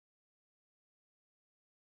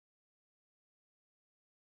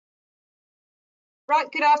Right,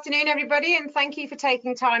 good afternoon, everybody, and thank you for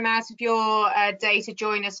taking time out of your day to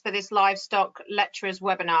join us for this Livestock Lecturers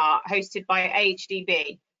webinar hosted by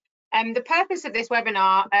AHDB. The purpose of this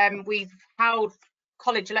webinar, we've held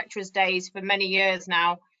college lecturers days for many years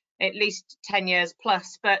now, at least 10 years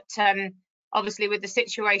plus, but obviously with the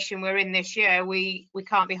situation we're in this year, we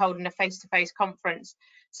can't be holding a face-to-face conference.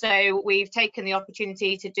 So we've taken the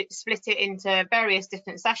opportunity to split it into various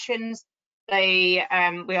different sessions. We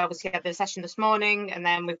obviously had the session this morning, and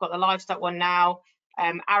then we've got the livestock one now,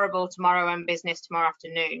 arable tomorrow, and business tomorrow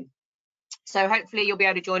afternoon. So hopefully you'll be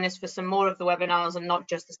able to join us for some more of the webinars and not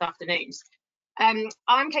just this afternoon's.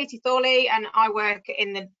 I'm Katie Thorley, and I work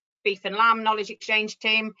in the Beef and Lamb Knowledge Exchange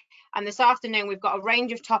team. And this afternoon we've got a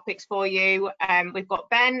range of topics for you. We've got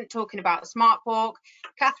Ben talking about SmartPork,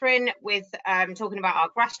 Kathryn with talking about our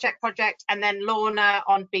GrassCheck project, and then Lorna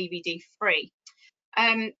on BVDFree.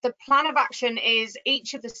 The plan of action is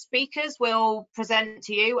each of the speakers will present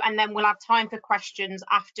to you, and then we'll have time for questions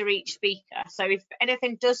after each speaker. So if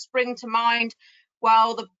anything does spring to mind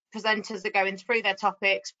while the presenters are going through their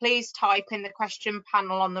topics, please type in the question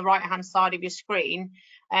panel on the right hand side of your screen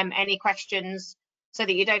any questions so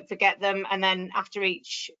that you don't forget them, and then after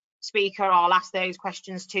each speaker I'll ask those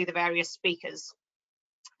questions to the various speakers.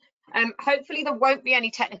 Hopefully there won't be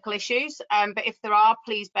any technical issues, but if there are,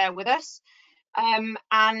 please bear with us.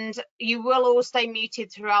 And you will all stay muted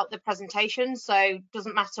throughout the presentation, so it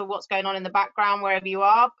doesn't matter what's going on in the background wherever you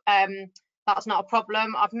are. That's not a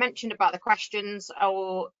problem. I've mentioned about the questions,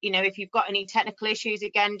 or if you've got any technical issues,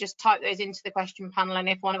 again, just type those into the question panel, and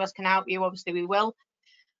if one of us can help you, obviously we will.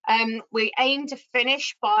 We aim to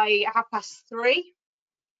finish by 3:30,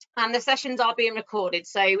 and the sessions are being recorded,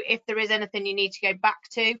 so if there is anything you need to go back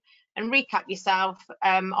to and recap yourself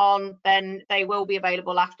on, then they will be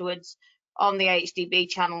available afterwards on the AHDB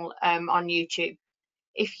channel on YouTube.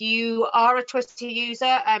 If you are a Twitter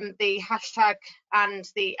user, the hashtag and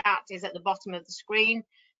the @ is at the bottom of the screen,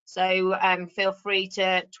 so feel free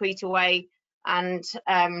to tweet away and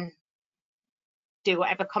do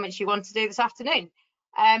whatever comments you want to do this afternoon.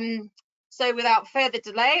 So without further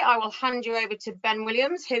delay, I will hand you over to Ben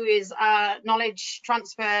Williams, who is our Knowledge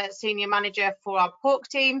Transfer Senior Manager for our pork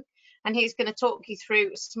team, and he's going to talk you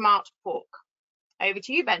through SmartPork. Over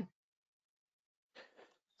to you, Ben.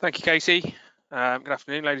 Thank you, Katie. Good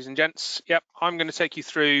afternoon, ladies and gents. Yep, I'm going to take you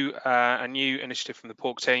through a new initiative from the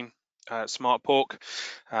pork team, SmartPork.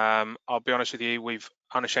 I'll be honest with you, we've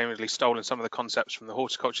unashamedly stolen some of the concepts from the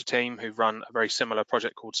horticulture team, who run a very similar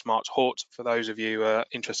project called Smart Hort. For those of you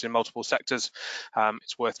interested in multiple sectors,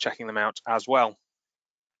 it's worth checking them out as well.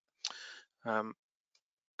 Can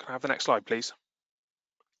I have the next slide, please?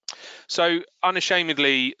 So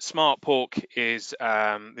unashamedly, SmartPork is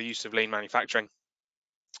the use of lean manufacturing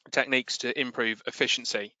techniques to improve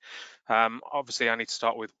efficiency. Obviously, I need to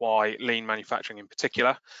start with why lean manufacturing in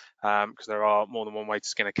particular, because there are more than one way to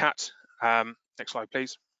skin a cat. Next slide,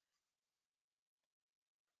 please.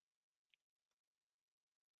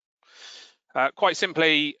 Quite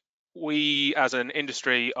simply, we as an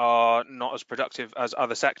industry are not as productive as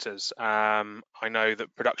other sectors. I know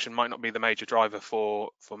that production might not be the major driver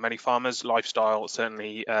for many farmers. Lifestyle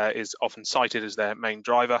certainly is often cited as their main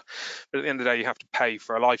driver, but at the end of the day, you have to pay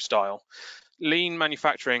for a lifestyle. Lean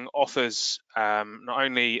manufacturing offers not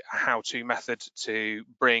only a how-to method to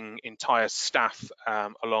bring entire staff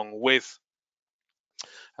along with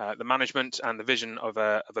the management and the vision of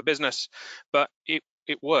a business, but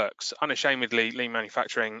it works. Unashamedly, lean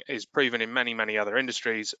manufacturing is proven in many other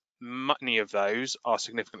industries. Many of those are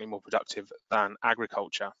significantly more productive than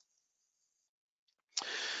agriculture.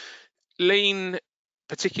 Lean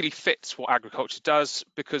particularly fits what agriculture does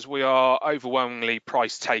because we are overwhelmingly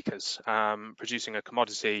price takers. Producing a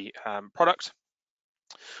commodity product,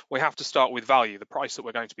 we have to start with value. The price that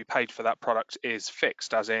we're going to be paid for that product is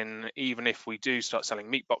fixed, as in, even if we do start selling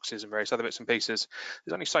meat boxes and various other bits and pieces,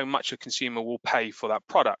 there's only so much a consumer will pay for that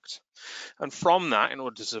product. And from that, in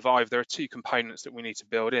order to survive, there are two components that we need to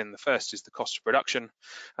build in. The first is the cost of production,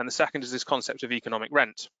 and the second is this concept of economic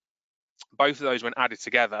rent. Both of those, when added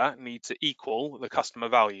together, need to equal the customer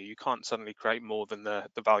value. You can't suddenly create more than the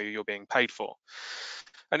value you're being paid for.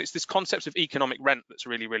 And it's this concept of economic rent that's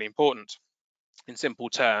really important. In simple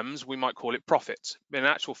terms, we might call it profit. But in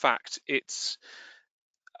actual fact, it's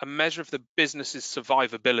a measure of the business's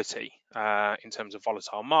survivability in terms of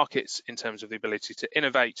volatile markets, in terms of the ability to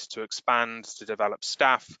innovate, to expand, to develop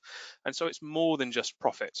staff. And so it's more than just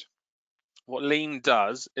profit. What lean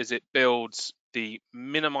does is it builds the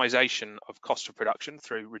minimization of cost of production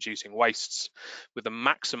through reducing wastes with the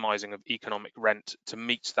maximizing of economic rent to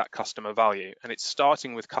meet that customer value. And it's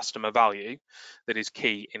starting with customer value that is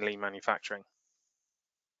key in lean manufacturing.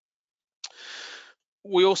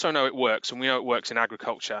 We also know it works, and we know it works in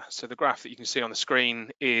agriculture. So the graph that you can see on the screen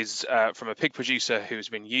is from a pig producer who's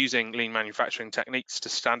been using lean manufacturing techniques to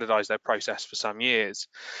standardize their process for some years.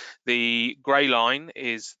 The grey line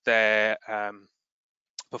is their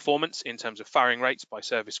performance in terms of farrowing rates by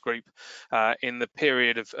service group in the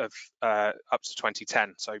period of up to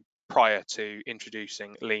 2010, so prior to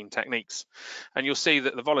introducing lean techniques. And you'll see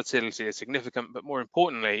that the volatility is significant, but more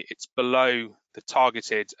importantly, it's below the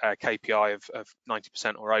targeted KPI of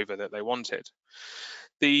 90% or over that they wanted.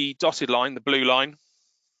 The dotted line, the blue line,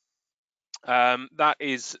 that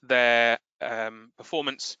is their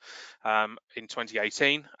performance in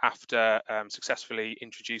 2018 after successfully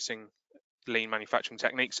introducing lean manufacturing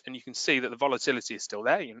techniques, and you can see that the volatility is still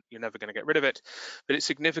there. You're never going to get rid of it, but it's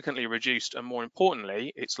significantly reduced, and more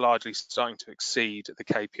importantly, it's largely starting to exceed the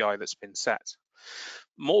KPI that's been set.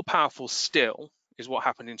 More powerful still is what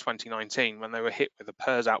happened in 2019 when they were hit with a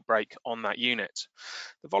PRRS outbreak on that unit.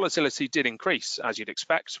 The volatility did increase, as you'd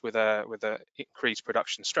expect, with increased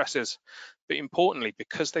production stresses, but importantly,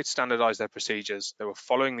 because they'd standardized their procedures, they were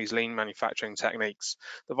following these lean manufacturing techniques,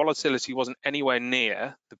 the volatility wasn't anywhere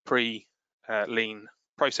near the pre-lean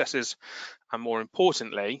processes, and more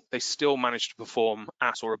importantly, they still managed to perform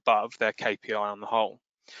at or above their KPI on the whole.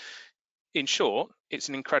 In short, it's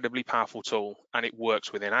an incredibly powerful tool, and it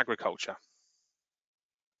works within agriculture.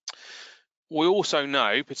 We also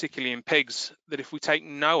know, particularly in pigs, that if we take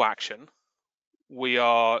no action, we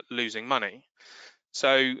are losing money.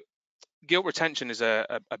 So gilt retention is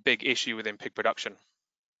a big issue within pig production,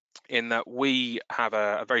 in that we have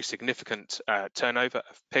a very significant turnover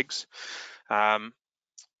of pigs. That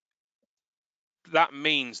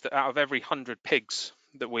means that out of every 100 pigs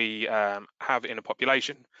that we have in a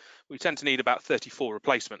population, we tend to need about 34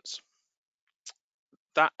 replacements.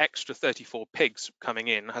 That extra 34 pigs coming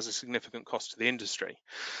in has a significant cost to the industry,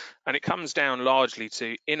 and it comes down largely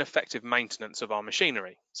to ineffective maintenance of our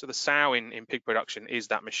machinery. So the sow in pig production is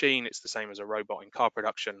that machine. It's the same as a robot in car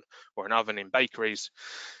production or an oven in bakeries.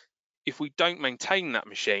 If we don't maintain that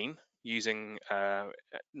machine using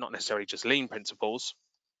not necessarily just lean principles,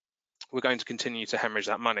 we're going to continue to hemorrhage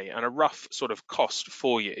that money. And a rough sort of cost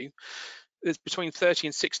for you is between 30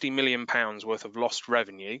 and 60 million pounds worth of lost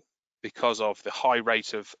revenue because of the high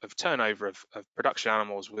rate of turnover of production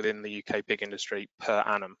animals within the UK pig industry per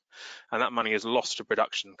annum. And that money is lost to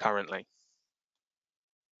production currently.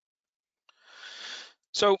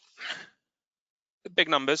 So big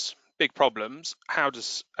numbers, big problems. How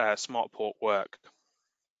does SmartPork work?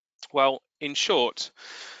 Well, in short,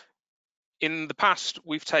 in the past,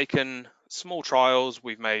 we've taken small trials,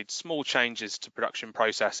 we've made small changes to production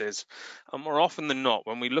processes, and more often than not,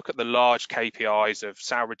 when we look at the large KPIs of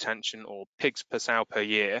sow retention or pigs per sow per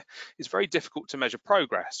year, it's very difficult to measure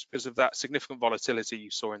progress because of that significant volatility you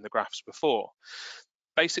saw in the graphs before.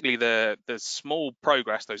 Basically, the small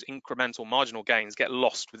progress, those incremental marginal gains, get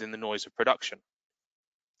lost within the noise of production.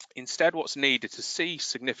 Instead, what's needed to see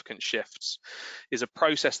significant shifts is a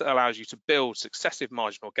process that allows you to build successive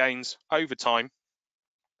marginal gains over time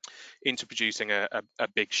into producing a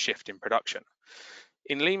big shift in production.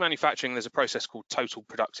 In lean manufacturing, there's a process called total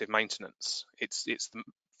productive maintenance. It's the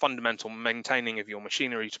fundamental maintaining of your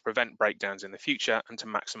machinery to prevent breakdowns in the future and to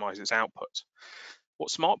maximize its output. What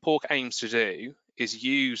SmartPork aims to do is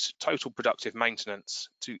use total productive maintenance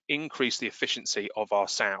to increase the efficiency of our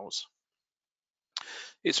sows.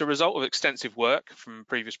 It's a result of extensive work from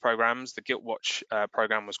previous programs. The Gilt Watch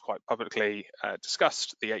program was quite publicly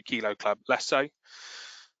discussed, the 8 Kilo Club less so.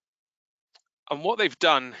 And what they've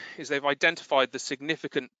done is they've identified the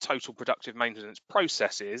significant total productive maintenance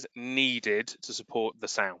processes needed to support the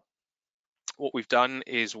sow. What we've done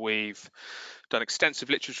is we've done extensive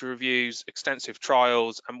literature reviews, extensive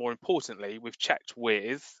trials, and more importantly, we've checked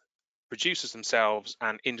with producers themselves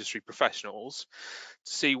and industry professionals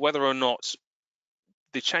to see whether or not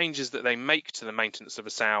the changes that they make to the maintenance of a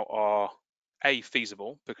sow are A,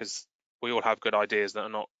 feasible, because we all have good ideas that are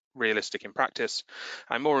not realistic in practice,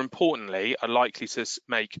 and more importantly, are likely to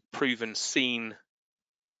make proven seen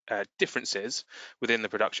differences within the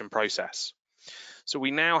production process. So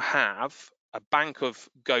we now have a bank of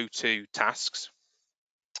go-to tasks.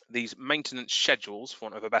 These maintenance schedules, for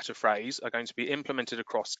want of a better phrase, are going to be implemented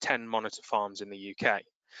across 10 monitor farms in the UK.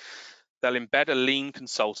 They'll embed a lean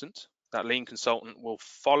consultant. That lean consultant will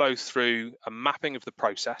follow through a mapping of the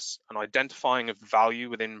process and identifying of value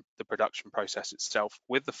within the production process itself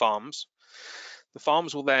with the farms. The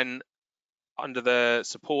farms will then, under the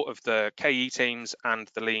support of the KE teams and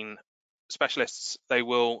the lean specialists, they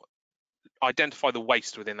will identify the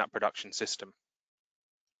waste within that production system.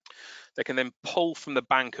 They can then pull from the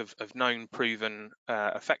bank of known, proven,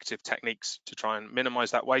 effective techniques to try and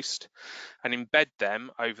minimize that waste and embed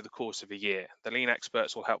them over the course of a year. The lean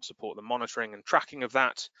experts will help support the monitoring and tracking of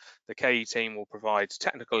that. The KE team will provide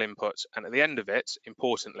technical input, and at the end of it,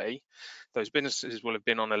 importantly, those businesses will have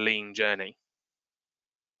been on a lean journey.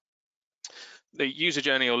 The user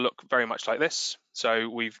journey will look very much like this. So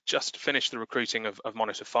we've just finished the recruiting of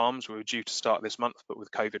monitor farms. We were due to start this month, but with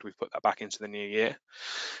COVID, we've put that back into the new year.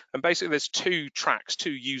 And basically there's two tracks,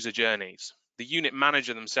 two user journeys. The unit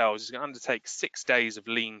manager themselves is going to undertake 6 days of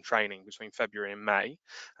lean training between February and May,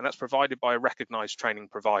 and that's provided by a recognized training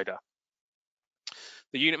provider.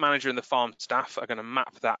 The unit manager and the farm staff are going to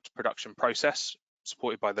map that production process,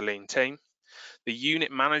 supported by the lean team. The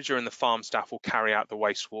unit manager and the farm staff will carry out the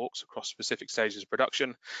waste walks across specific stages of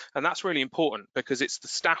production. And that's really important because it's the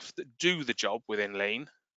staff that do the job within lean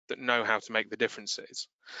that know how to make the differences.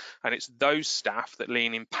 And it's those staff that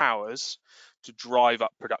lean empowers to drive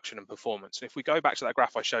up production and performance. And if we go back to that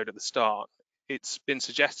graph I showed at the start, it's been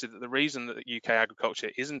suggested that the reason that UK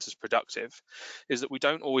agriculture isn't as productive is that we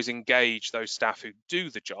don't always engage those staff who do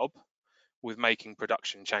the job with making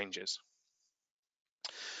production changes.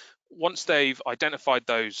 Once they've identified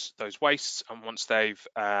those wastes, and once they've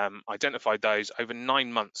identified those, over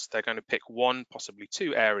 9 months, they're going to pick 1, possibly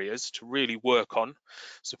 2 areas to really work on,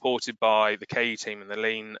 supported by the KE team and the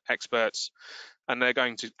lean experts, and they're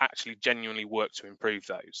going to actually genuinely work to improve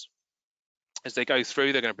those. As they go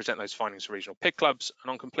through, they're going to present those findings to regional pig clubs, and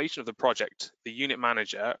on completion of the project, the unit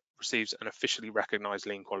manager receives an officially recognised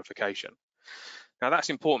lean qualification. Now that's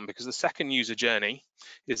important because the second user journey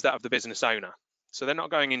is that of the business owner. So they're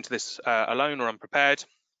not going into this alone or unprepared.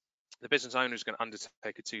 The business owner is going to undertake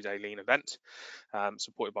a 2-day lean event,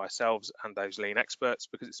 supported by ourselves and those lean experts,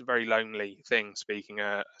 because it's a very lonely thing speaking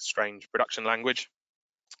a strange production language,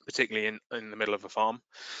 particularly in the middle of a farm.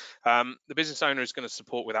 The business owner is going to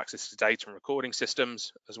support with access to data and recording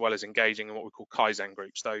systems, as well as engaging in what we call Kaizen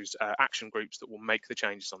groups, those action groups that will make the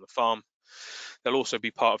changes on the farm. They'll also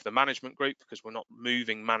be part of the management group because we're not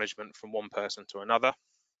moving management from one person to another.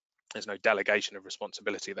 There's no delegation of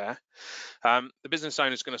responsibility there. The business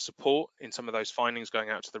owner is going to support in some of those findings going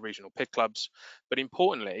out to the regional pig clubs, but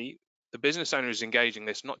importantly, the business owner is engaging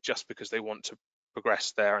this not just because they want to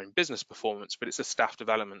progress their own business performance, but it's a staff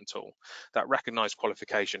development tool. That recognised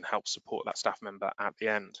qualification helps support that staff member at the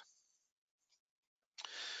end.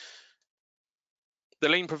 The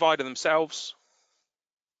lean provider themselves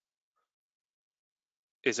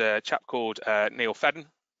is a chap called Neil Fedden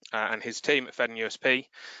and his team at Fedden USP.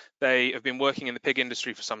 They have been working in the pig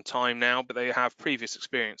industry for some time now, but they have previous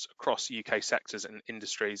experience across UK sectors and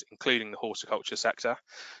industries, including the horticulture sector.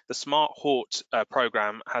 The Smart Hort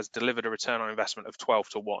programme has delivered a return on investment of 12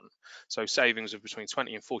 to 1, so savings of between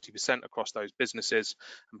 20 and 40% across those businesses,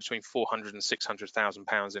 and between £400,000 and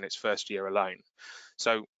 £600,000 in its first year alone.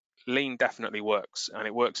 So lean definitely works, and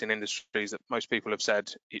it works in industries that most people have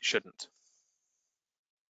said it shouldn't.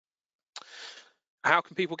 How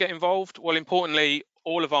can people get involved? Well, importantly,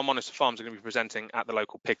 all of our monitor farms are going to be presenting at the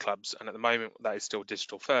local pig clubs, and at the moment that is still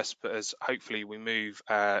digital first, but as hopefully we move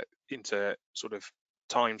into sort of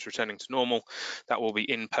times returning to normal, that will be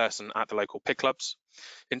in person at the local pig clubs.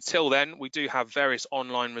 Until then, we do have various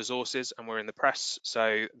online resources, and we're in the press,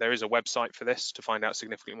 so there is a website for this to find out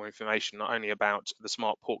significantly more information, not only about the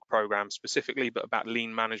SmartPork programme specifically, but about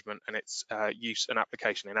lean management and its use and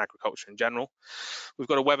application in agriculture in general. We've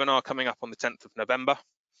got a webinar coming up on the 10th of November,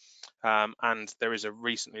 and there is a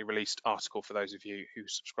recently released article for those of you who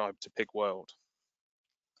subscribe to Pig World.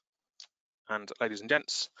 And ladies and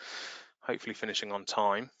gents, hopefully finishing on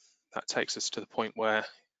time, that takes us to the point where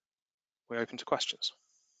we're open to questions.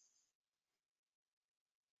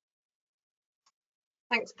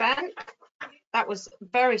 Thanks, Ben. That was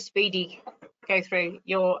very speedy go through.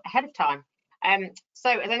 You're ahead of time.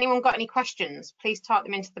 So has anyone got any questions? Please type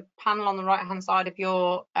them into the panel on the right hand side of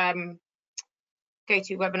your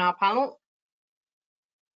GoToWebinar panel.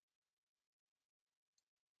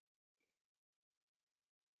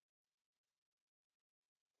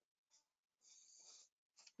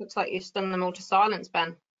 Looks like you've stunned them all to silence,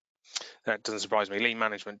 Ben. That doesn't surprise me. Lean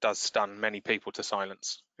management does stun many people to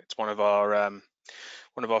silence. It's one of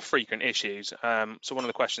our frequent issues. So one of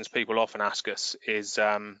the questions people often ask us is,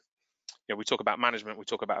 we talk about management, we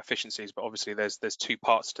talk about efficiencies, but obviously there's 2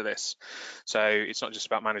 parts to this. So it's not just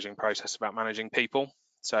about managing process, it's about managing people.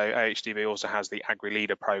 So AHDB also has the Agri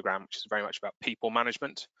Leader program, which is very much about people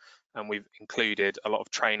management. And we've included a lot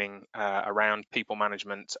of training around people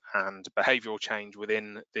management and behavioural change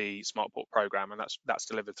within the SmartPork program, and that's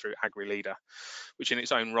delivered through Agri Leader, which in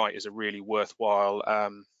its own right is a really worthwhile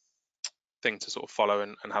thing to sort of follow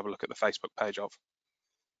and have a look at the Facebook page of.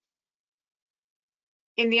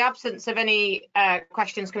 In the absence of any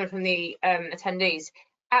questions coming from the attendees,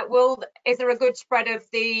 is there a good spread of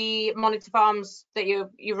the monitor farms that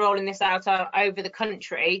you're rolling this out over the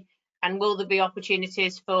country? And will there be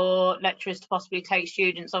opportunities for lecturers to possibly take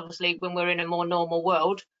students, obviously, when we're in a more normal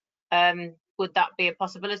world? Would that be a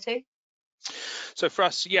possibility? So for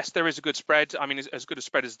us, yes, there is a good spread. I mean, as good a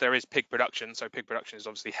spread as there is pig production. So pig production is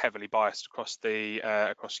obviously heavily biased across the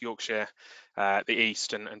across Yorkshire, the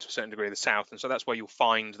east, and to a certain degree the south. And so that's where you'll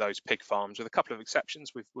find those pig farms, with a couple of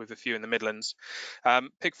exceptions, with a few in the Midlands.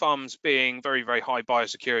 Pig farms being very, very high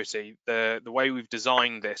biosecurity. The way we've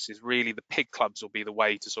designed this is really the pig clubs will be the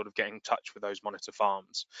way to sort of get in touch with those monitor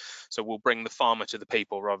farms. So we'll bring the farmer to the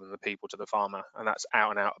people rather than the people to the farmer, and that's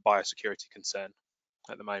out and out a biosecurity concern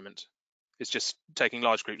at the moment. It's just taking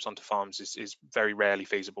large groups onto farms is very rarely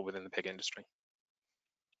feasible within the pig industry.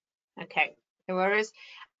 Okay, no worries.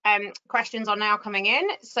 Questions are now coming in.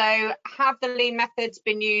 So have the lean methods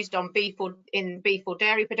been used on beef or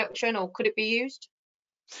dairy production, or could it be used?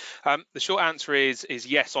 The short answer is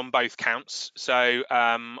yes on both counts. So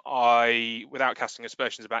without casting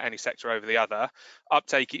aspersions about any sector over the other,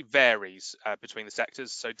 uptake it varies between the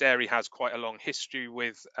sectors. So dairy has quite a long history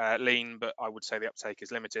with lean, but I would say the uptake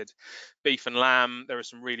is limited. Beef and lamb, there are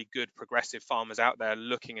some really good progressive farmers out there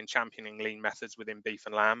looking and championing lean methods within beef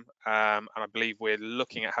and lamb. And I believe we're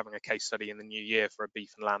looking at having a case study in the new year for a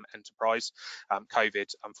beef and lamb enterprise.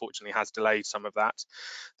 COVID unfortunately has delayed some of that.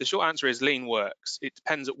 The short answer is lean works. It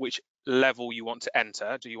depends at which level you want to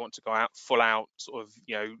enter. Do you want to go out full out, sort of,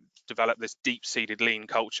 develop this deep-seated lean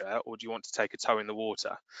culture, or do you want to take a toe in the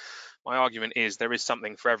water? My argument is there is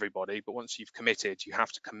something for everybody, but once you've committed, you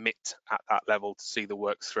have to commit at that level to see the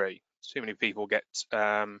work through. Too many people get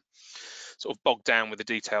sort of bogged down with the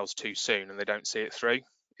details too soon and they don't see it through.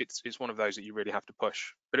 It's one of those that you really have to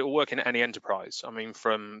push, but it will work in any enterprise. I mean,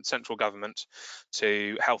 from central government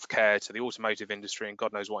to healthcare to the automotive industry and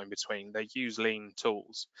God knows what in between, they use lean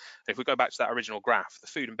tools. And if we go back to that original graph, the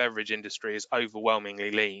food and beverage industry is overwhelmingly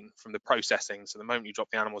lean from the processing. So the moment you drop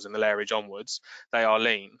the animals in the lairage onwards, they are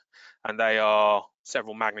lean, and they are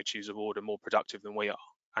several magnitudes of order more productive than we are.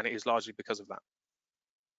 And it is largely because of that.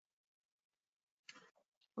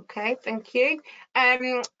 Okay, thank you.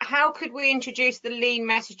 How could we introduce the lean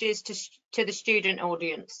messages to the student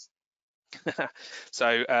audience?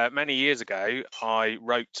 So many years ago, I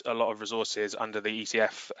wrote a lot of resources under the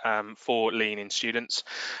ETF for lean in students,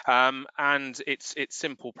 and it's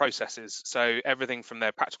simple processes. So everything from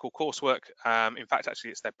their practical coursework, in fact,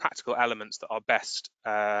 actually, it's their practical elements that are best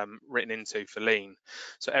written into for lean.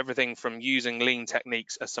 So everything from using lean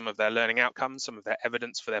techniques as some of their learning outcomes, some of their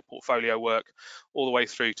evidence for their portfolio work, all the way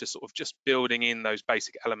through to sort of just building in those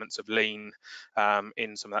basic elements of lean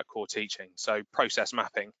in some of that core teaching. So process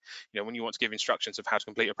mapping, when you want to give instructions of how to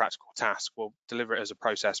complete a practical task, well, deliver it as a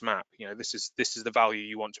process map. This is the value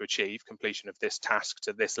you want to achieve, completion of this task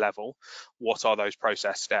to this level. What are those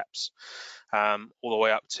process steps? All the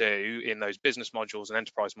way up to, in those business modules and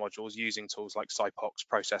enterprise modules, using tools like SmartPork,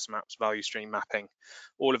 process maps, value stream mapping,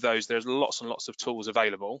 all of those. There's lots and lots of tools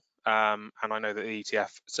available, and I know that the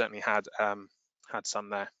ETF certainly had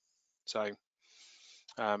some there. So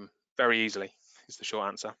very easily is the short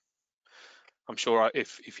answer. I'm sure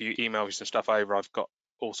if you email me some stuff over, I've got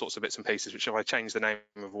all sorts of bits and pieces, which if I change the name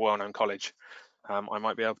of a well-known college, I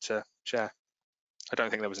might be able to share. I don't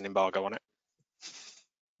think there was an embargo on it.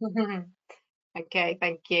 Okay,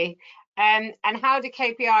 thank you. And how do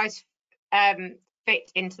KPIs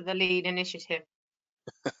fit into the lean initiative?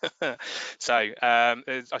 So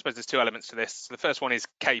I suppose there's two elements to this. So the first one is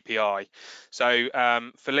KPI. So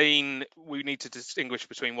for lean, we need to distinguish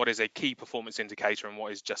between what is a key performance indicator and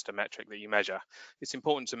what is just a metric that you measure. It's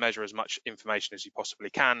important to measure as much information as you possibly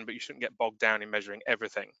can, but you shouldn't get bogged down in measuring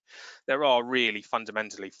everything. There are really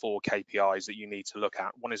fundamentally 4 KPIs that you need to look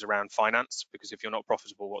at. One is around finance, because if you're not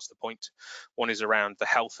profitable, what's the point? One is around the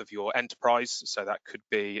health of your enterprise. So that could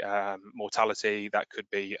be mortality, that could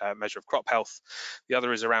be a measure of crop health. The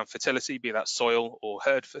other is around fertility, be that soil or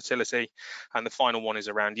herd fertility, and the final one is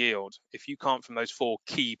around yield. If you can't, from those 4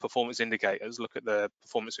 key performance indicators, look at the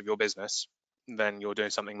performance of your business, then you're doing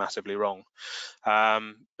something massively wrong.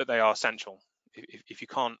 But they are essential. If you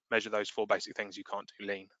can't measure those 4 basic things, you can't do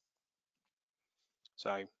lean.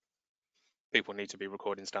 So people need to be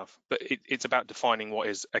recording stuff, but it's about defining what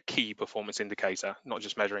is a key performance indicator, not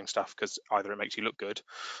just measuring stuff because either it makes you look good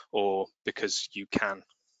or because you can.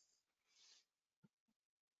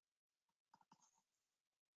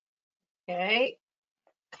 Okay.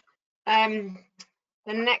 The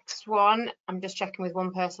next one, I'm just checking with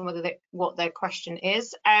one person what their question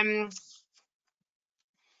is.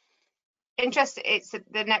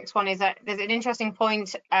 the next one is that there's an interesting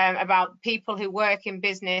point about people who work in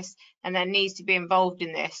business and there needs to be involved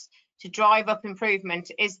in this to drive up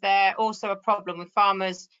improvement. Is there also a problem with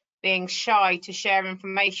farmers being shy to share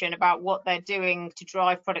information about what they're doing to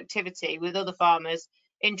drive productivity with other farmers?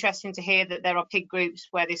 Interesting to hear that there are pig groups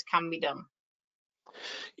where this can be done.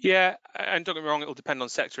 Yeah, and don't get me wrong, it will depend on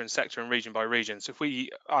sector and region by region. So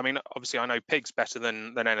I mean, obviously I know pigs better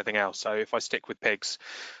than anything else. So if I stick with pigs,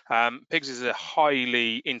 pigs is a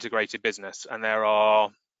highly integrated business, and there are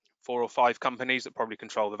 4 or 5 companies that probably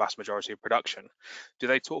control the vast majority of production. Do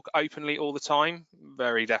they talk openly all the time?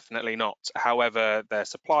 Very definitely not. However, their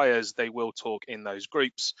suppliers, they will talk in those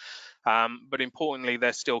groups. But importantly,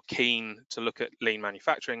 they're still keen to look at lean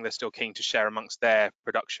manufacturing. They're still keen to share amongst their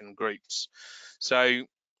production groups. So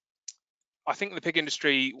I think the pig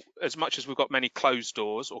industry, as much as we've got many closed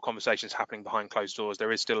doors or conversations happening behind closed doors,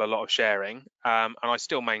 there is still a lot of sharing. And I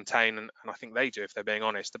still maintain, and I think they do if they're being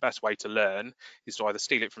honest, the best way to learn is to either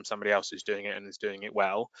steal it from somebody else who's doing it and is doing it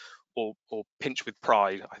well, or pinch with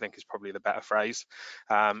pride, I think is probably the better phrase.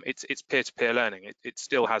 It's peer-to-peer learning. It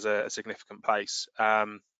still has a significant place.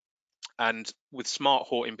 And with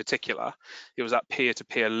SmartPork in particular, it was that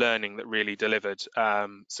peer-to-peer learning that really delivered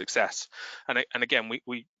success. And again,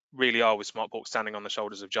 we really are with SmartPork standing on the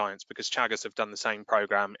shoulders of giants, because Chaggers have done the same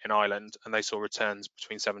program in Ireland and they saw returns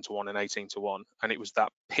between 7-to-1 and 18-to-1, and it was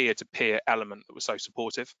that peer-to-peer element that was so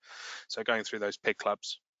supportive. So going through those pig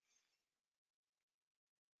clubs.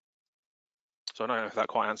 So I don't know if that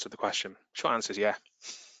quite answered the question. Short answer is yeah.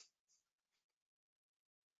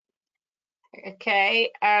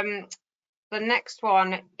 Okay, the next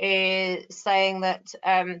one is saying that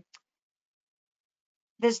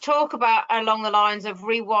there's talk about along the lines of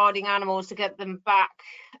rewilding animals to get them back.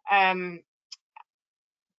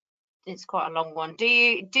 It's quite a long one. Do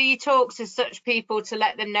you talk to such people to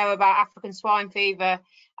let them know about African swine fever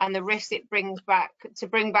and the risks it brings back to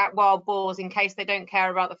bring back wild boars in case they don't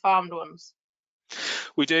care about the farmed ones?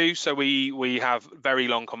 We do. So we have very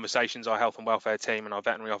long conversations. Our health and welfare team and our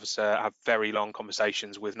veterinary officer have very long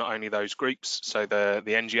conversations with not only those groups, so the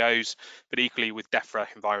NGOs, but equally with DEFRA,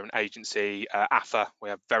 Environment Agency, AFA. We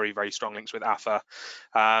have very, very strong links with AFA.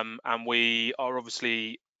 And we are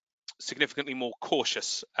obviously significantly more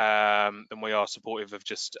cautious than we are supportive of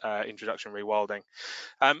just introduction rewilding.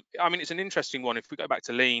 I mean, it's an interesting one. If we go back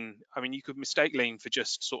to lean, I mean, you could mistake lean for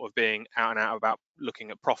just sort of being out and out about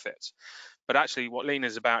looking at profit. But actually what lean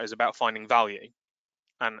is about finding value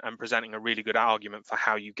and presenting a really good argument for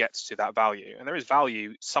how you get to that value. And there is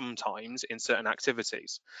value sometimes in certain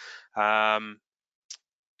activities.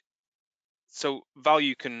 So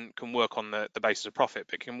value can work on the basis of profit,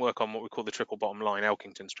 but it can work on what we call the triple bottom line,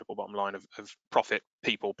 Elkington's triple bottom line of profit,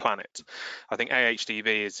 people, planet. I think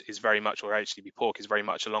AHDB is very much, or AHDB pork is very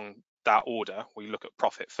much along that order. We look at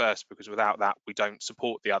profit first, because without that we don't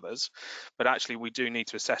support the others. But actually we do need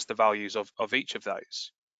to assess the values of each of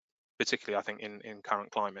those, particularly I think in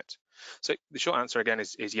current climate. So the short answer again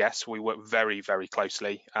is yes, we work very, very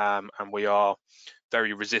closely, and we are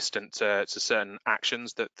very resistant to certain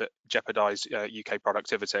actions that jeopardize UK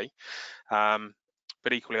productivity.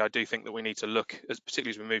 But equally, I do think that we need to look, particularly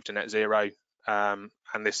as we move to net zero, and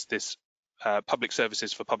this public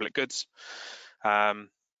services for public goods,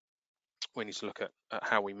 we need to look at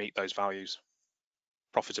how we meet those values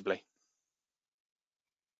profitably.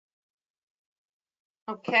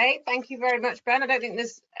 Okay, thank you very much, Ben. I don't think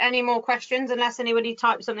there's any more questions unless anybody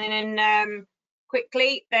types something in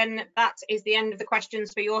quickly. Then that is the end of the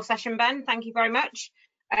questions for your session, Ben. Thank you very much.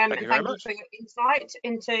 Thank you very much for your insight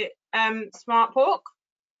into SmartPork.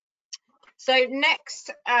 So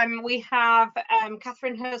next we have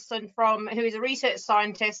Kathryn Huson who is a research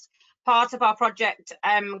scientist, part of our project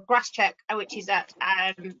GrassCheck, which is at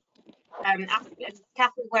Kathryn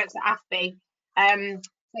works at AHDB.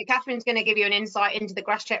 So Kathryn's going to give you an insight into the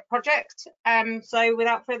GrassCheck project. So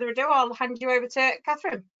without further ado, I'll hand you over to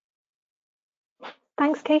Kathryn.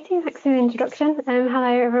 Thanks, Katie. Thanks for the introduction.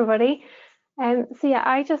 Hello, everybody. So yeah,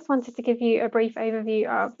 I just wanted to give you a brief overview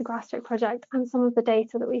of the GrassCheck project and some of the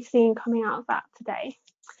data that we've seen coming out of that today.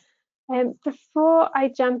 Before I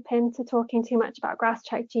jump into talking too much about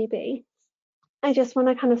GrassCheckGB, I just want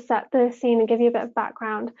to kind of set the scene and give you a bit of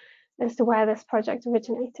background as to where this project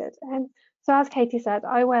originated. So as Katie said,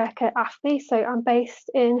 I work at AHDB, so I'm based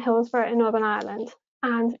in Hillsborough in Northern Ireland,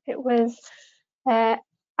 and it was AHDB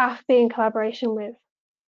in collaboration with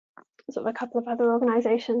sort of a couple of other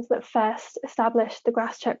organisations that first established the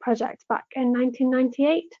GrassCheck project back in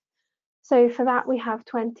 1998. So for that we have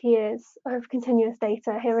 20 years of continuous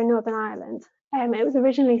data here in Northern Ireland. It was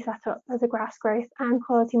originally set up as a grass growth and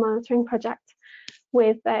quality monitoring project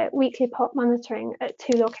with weekly plot monitoring at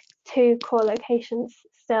two core locations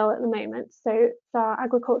still at the moment. So our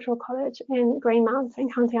Agricultural College in Greenmount in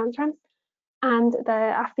County Antrim and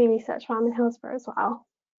the AHDB Research Farm in Hillsborough as well.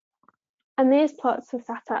 And these plots were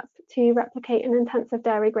set up to replicate an intensive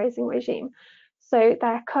dairy grazing regime. So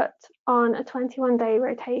they're cut on a 21-day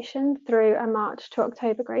rotation through a March to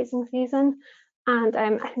October grazing season. And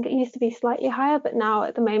I think it used to be slightly higher, but now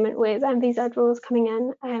at the moment with MVZ rules coming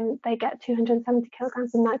in, they get 270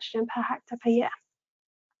 kilograms of nitrogen per hectare per year.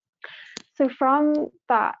 So from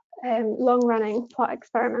that long-running plot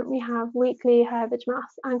experiment, we have weekly herbage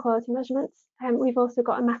mass and quality measurements. We've also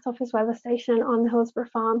got a Met Office weather station on the Hillsborough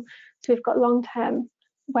farm, so we've got long-term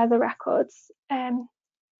weather records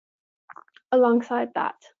alongside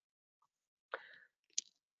that.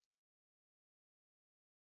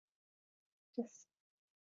 Just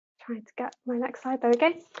trying to get my next slide, there we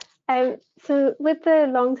go. So with the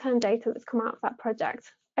long-term data that's come out of that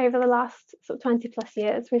project, over the last sort of 20 plus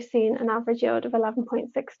years, we've seen an average yield of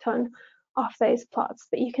 11.6 tonne off those plots,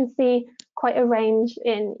 but you can see quite a range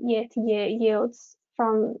in year-to-year yields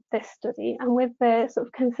from this study. And with the sort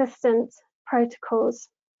of consistent protocols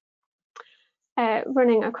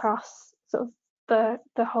running across sort of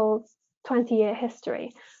the whole 20-year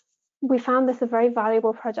history, we found this a very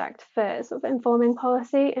valuable project for sort of informing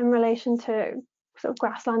policy in relation to sort of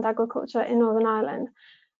grassland agriculture in Northern Ireland.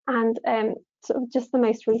 And sort of just the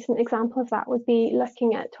most recent example of that would be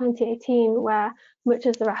looking at 2018, where much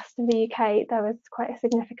as the rest of the UK, there was quite a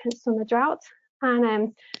significant summer drought.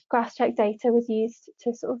 And GrassCheck data was used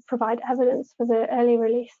to sort of provide evidence for the early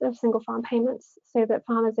release of single farm payments so that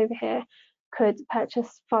farmers over here could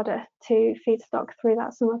purchase fodder to feed stock through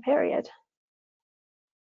that summer period.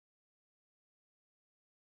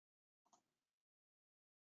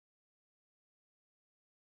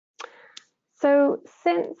 So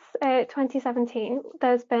since 2017,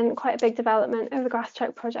 there's been quite a big development of the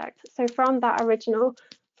GrassCheck project. So from that original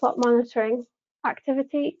plot monitoring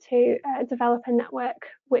activity to develop a network,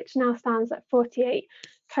 which now stands at 48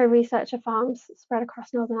 co-researcher farms spread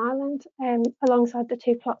across Northern Ireland, alongside the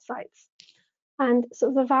 2 plot sites. And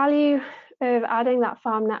so the value of adding that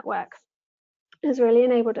farm network has really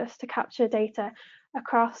enabled us to capture data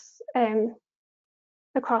across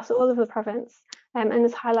all of the province, and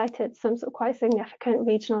has highlighted some sort of quite significant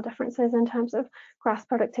regional differences in terms of grass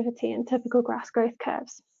productivity and typical grass growth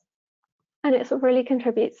curves. And it sort of really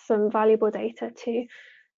contributes some valuable data to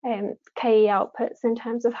KE outputs in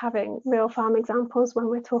terms of having real farm examples when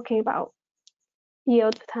we're talking about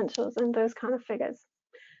yield potentials and those kind of figures.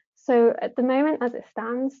 So at the moment, as it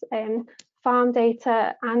stands, farm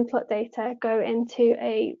data and plot data go into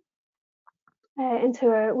a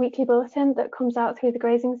weekly bulletin that comes out through the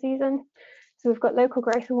grazing season. So we've got local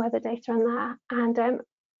growth and weather data in there, and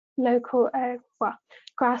local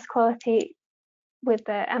grass quality with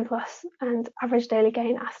the M+ and average daily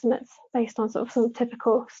gain estimates based on sort of some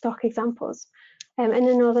typical stock examples. And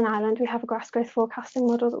in Northern Ireland, we have a grass growth forecasting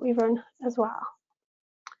model that we run as well.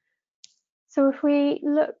 So if we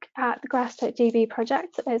look at the GrassCheckGB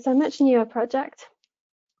project, it's a much newer project.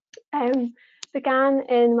 Began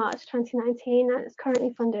in March 2019 and it's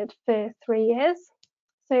currently funded for 3 years.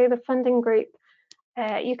 So the funding group,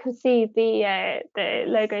 you can see the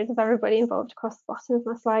logos of everybody involved across the bottom of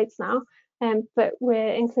my slides now, but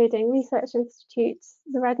we're including research institutes,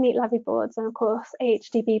 the Red Meat Levy boards, and of course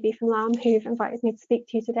AHDB Beef and Lamb, who've invited me to speak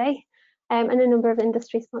to you today, and a number of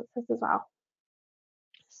industry sponsors as well.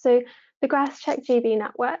 So the GrassCheckGB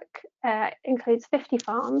network includes 50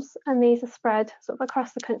 farms, and these are spread sort of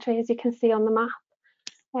across the country, as you can see on the map.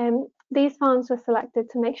 These farms were selected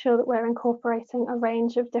to make sure that we're incorporating a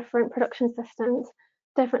range of different production systems,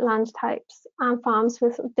 different land types, and farms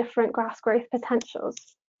with sort of different grass growth potentials,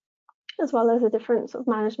 as well as a different sort of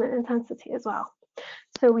management intensity as well.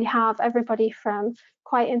 So we have everybody from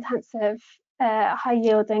quite intensive, high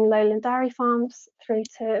yielding lowland dairy farms through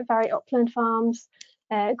to very upland farms,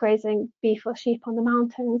 grazing beef or sheep on the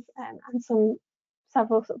mountains, and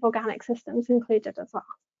several sort of organic systems included as well.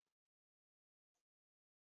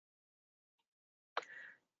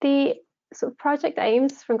 The sort of project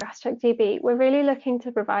aims from GrassCheckGB, we're really looking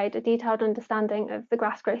to provide a detailed understanding of the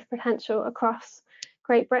grass growth potential across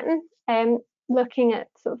Great Britain, looking at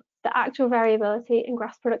sort of the actual variability in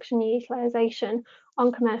grass production utilisation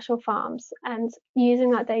on commercial farms, and using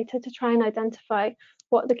that data to try and identify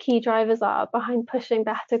what the key drivers are behind pushing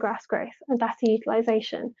better grass growth and better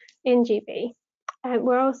utilisation in GB.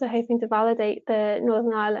 We're also hoping to validate the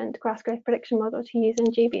Northern Ireland grass growth prediction model to use in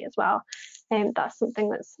GB as well. That's something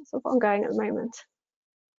that's sort of ongoing at the moment.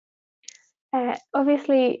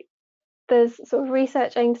 Obviously, there's sort of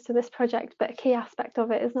research aimed to this project, but a key aspect of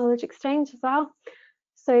it is knowledge exchange as well.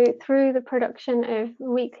 So through the production of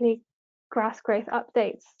weekly grass growth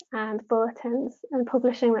updates and bulletins and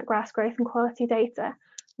publishing that grass growth and quality data,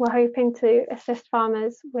 we're hoping to assist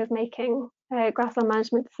farmers with making grassland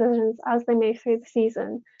management decisions as they move through the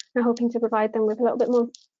season, and hoping to provide them with a little bit more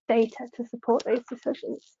data to support those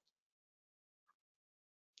decisions.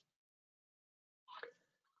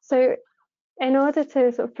 So in order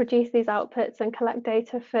to sort of produce these outputs and collect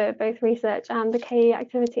data for both research and the KE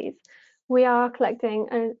activities, we are collecting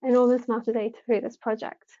an enormous amount of data through this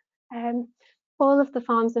project. All of the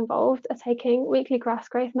farms involved are taking weekly grass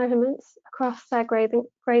growth measurements across their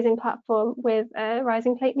grazing platform with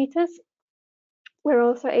rising plate meters. We're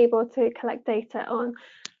also able to collect data on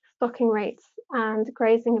stocking rates and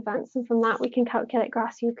grazing events, and from that we can calculate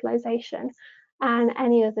grass utilisation and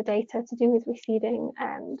any other data to do with reseeding,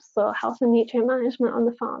 soil health and nutrient management on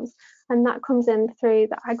the farms, and that comes in through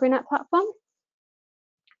the AgriNet platform.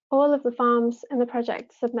 All of the farms in the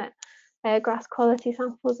project submit grass quality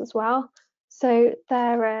samples as well, so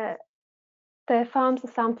their farms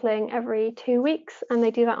are sampling every 2 weeks, and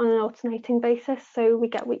they do that on an alternating basis, so we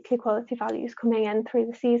get weekly quality values coming in through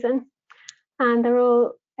the season, and they're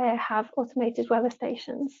all have automated weather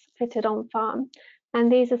stations fitted on farm,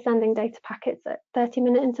 and these are sending data packets at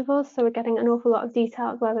 30-minute intervals, so we're getting an awful lot of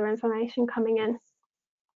detailed weather information coming in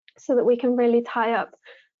so that we can really tie up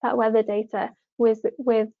that weather data with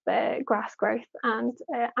grass growth and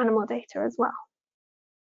animal data as well.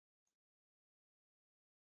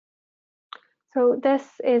 So this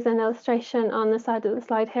is an illustration on the side of the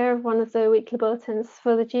slide here of one of the weekly bulletins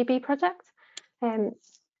for the GB project.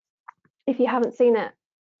 If you haven't seen it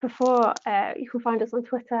before, you can find us on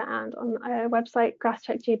Twitter and on our website,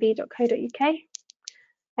 GrassCheckGB.co.uk.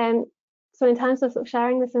 So in terms of,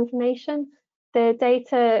 sharing this information, the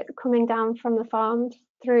data coming down from the farms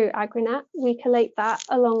through AgriNet, we collate that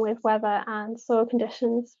along with weather and soil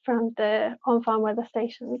conditions from the on-farm weather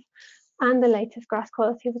stations and the latest grass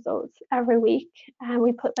quality results every week, and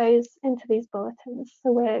we put those into these bulletins.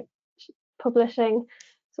 So we're publishing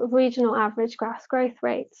sort of regional average grass growth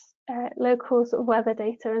rates, local sort of weather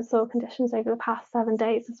data and soil conditions over the past 7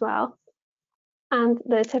 days as well, and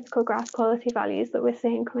the typical grass quality values that we're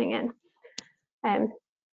seeing coming in.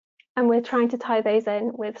 And we're trying to tie those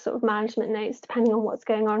in with sort of management notes depending on what's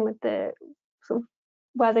going on with the sort of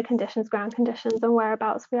weather conditions, ground conditions, and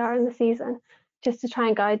whereabouts we are in the season, just to try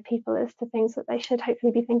and guide people as to things that they should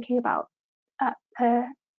hopefully be thinking about sort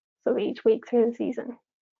of each week through the season.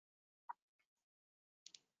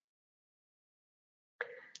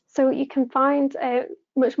 So you can find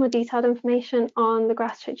much more detailed information on the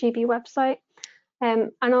GrassCheckGB website.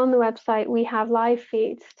 And on the website, we have live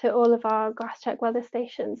feeds to all of our GrassCheck weather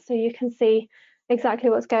stations. So you can see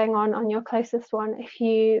exactly what's going on your closest one. If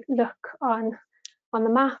you look on the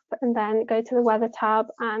map and then go to the weather tab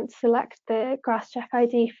and select the GrassCheck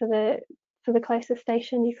ID for the closest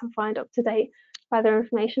station, you can find up-to-date weather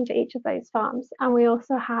information for each of those farms. And we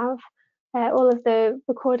also have all of the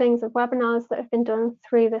recordings of webinars that have been done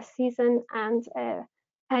through this season, and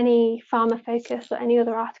any farmer focus or any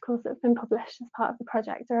other articles that have been published as part of the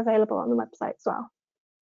project are available on the website as well.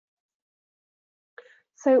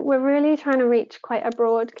 So we're really trying to reach quite a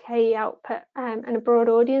broad KE output and a broad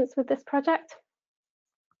audience with this project.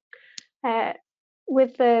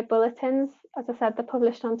 With the bulletins, as I said, they're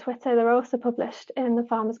published on Twitter. They're also published in the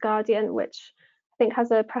Farmers Guardian, which I think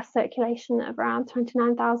has a press circulation of around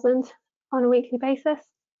 29,000 on a weekly basis.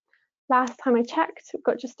 Last time I checked, we've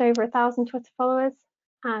got just over 1,000 Twitter followers,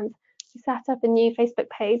 and we set up a new Facebook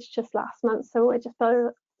page just last month, so we're just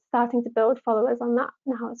starting to build followers on that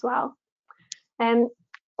now as well.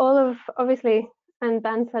 All of, obviously, and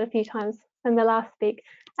Ben said a few times in the last speak,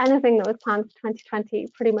 anything that was planned for 2020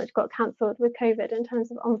 pretty much got cancelled with COVID in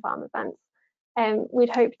terms of on-farm events.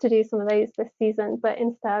 We'd hoped to do some of those this season, but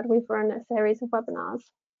instead we've run a series of webinars,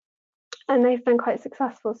 and they've been quite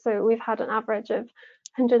successful. So we've had an average of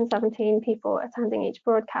 117 people attending each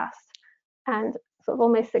broadcast, and sort of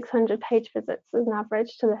almost 600 page visits as an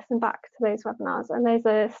average to listen back to those webinars, and those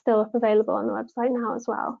are still up available on the website now as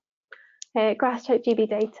well. GrassCheckGB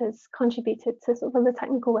data has contributed to sort of other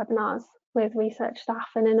technical webinars with research staff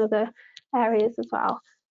and in other areas as well.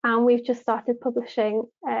 And we've just started publishing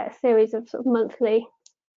a series of sort of monthly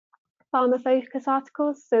farmer focus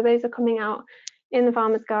articles. So those are coming out in the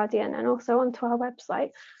Farmers Guardian and also onto our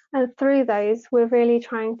website. And through those, we're really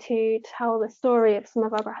trying to tell the story of some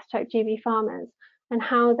of our GrassCheckGB farmers and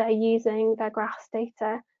how they're using their grass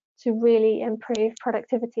data to really improve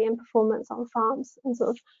productivity and performance on farms, and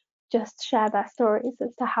sort of just share their stories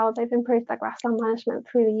as to how they've improved their grassland management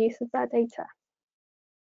through the use of their data.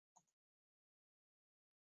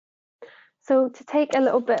 So to take a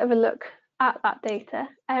little bit of a look at that data,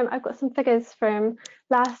 I've got some figures from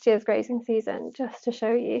last year's grazing season just to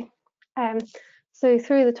show you. So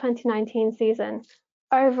through the 2019 season,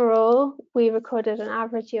 overall, we recorded an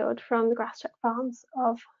average yield from the GrassCheck farms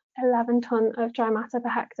of 11 tonne of dry matter per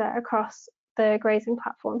hectare across the grazing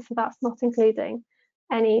platform. So that's not including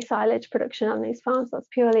any silage production on these farms, that's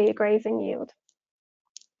purely a grazing yield.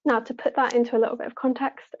 Now, to put that into a little bit of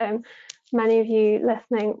context, many of you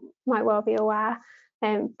listening might well be aware,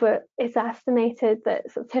 but it's estimated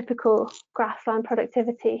that sort of typical grassland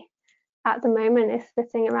productivity at the moment is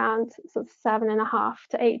sitting around sort of 7.5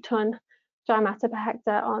 to 8 tonne dry matter per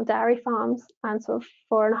hectare on dairy farms and sort of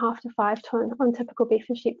 4.5 to 5 tonne on typical beef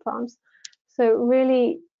and sheep farms. So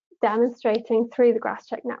really demonstrating through the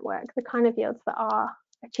GrassCheck network the kind of yields that are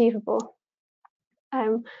achievable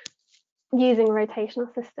using a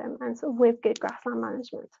rotational system and sort of with good grassland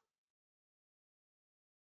management.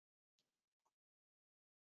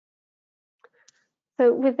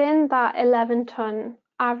 So within that 11 tonne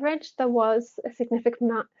average, there was a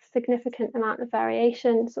significant amount of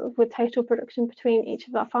variation sort of with total production between each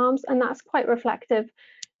of our farms, and that's quite reflective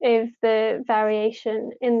of the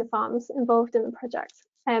variation in the farms involved in the project.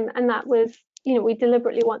 And that was, you know, we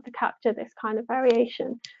deliberately want to capture this kind of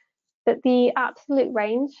variation. But the absolute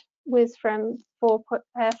range was from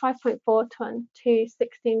 5.4 tonne to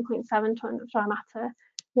 16.7 tonne of dry matter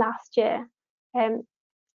last year.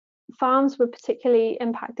 Farms were particularly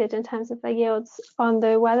impacted in terms of their yields on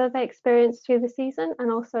the weather they experienced through the season and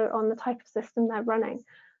also on the type of system they're running.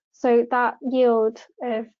 So that yield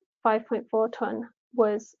of 5.4 tonne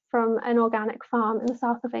was from an organic farm in the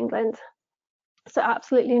south of England. So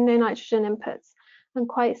absolutely no nitrogen inputs and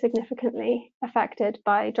quite significantly affected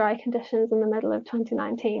by dry conditions in the middle of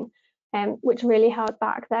 2019, which really held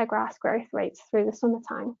back their grass growth rates through the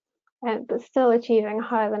summertime. But still achieving a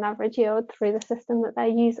higher than average yield through the system that they're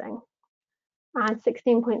using. And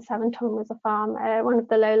 16.7 tonne was a farm, one of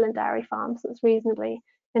the lowland dairy farms that's reasonably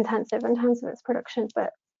intensive in terms of its production, but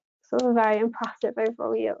sort of a very impressive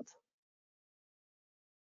overall yield.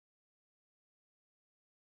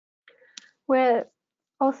 We're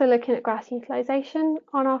also looking at grass utilisation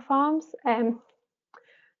on our farms.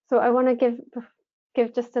 So I want to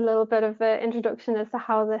give just a little bit of an introduction as to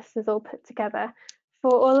how this is all put together.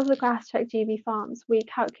 For all of the GrassCheckGB farms, we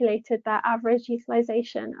calculated their average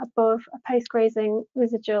utilisation above a post-grazing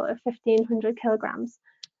residual of 1,500 kilograms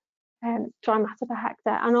dry matter per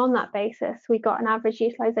hectare. And on that basis, we got an average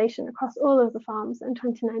utilisation across all of the farms in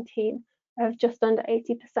 2019 of just under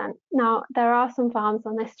 80%. Now, there are some farms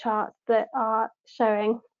on this chart that are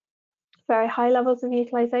showing very high levels of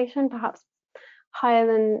utilisation, perhaps higher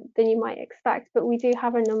than you might expect, but we do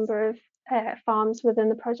have a number of farms within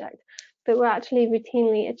the project that we're actually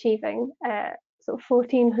routinely achieving sort of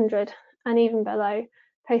 1,400 and even below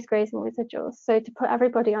post-grazing residuals. So to put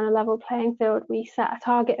everybody on a level playing field, we set a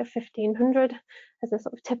target of 1,500 as a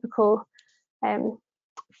sort of typical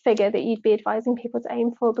figure that you'd be advising people to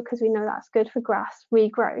aim for, because we know that's good for grass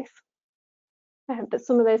regrowth. But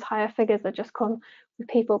some of those higher figures are just come with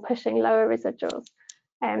people pushing lower residuals.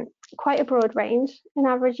 Quite a broad range in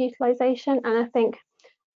average utilisation, and I think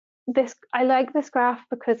I like this graph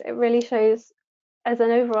because it really shows as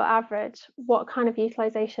an overall average what kind of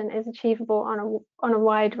utilisation is achievable on a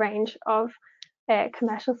wide range of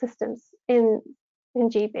commercial systems in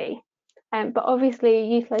GB. But obviously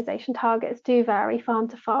utilisation targets do vary farm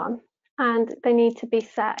to farm, and they need to be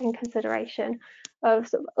set in consideration of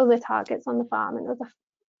sort of other targets on the farm and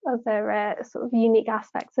other sort of unique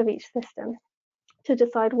aspects of each system to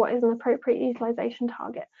decide what is an appropriate utilisation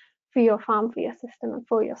target for your farm, for your system and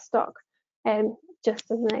for your stock. Just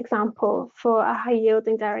as an example, for a high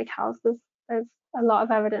yielding dairy cows, there's a lot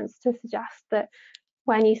of evidence to suggest that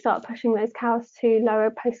when you start pushing those cows to lower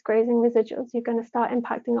post-grazing residuals, you're going to start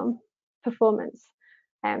impacting on performance.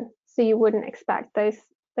 So you wouldn't expect those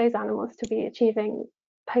animals to be achieving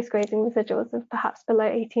post-grazing residuals of perhaps below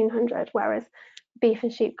 1,800, whereas beef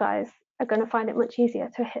and sheep guys are going to find it much easier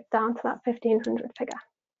to hit down to that 1,500 figure.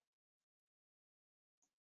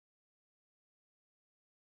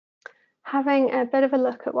 Having a bit of a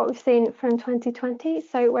look at what we've seen from 2020.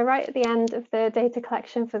 So we're right at the end of the data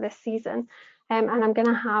collection for this season, and I'm going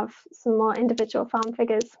to have some more individual farm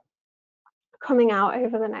figures coming out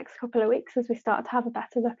over the next couple of weeks as we start to have a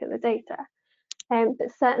better look at the data.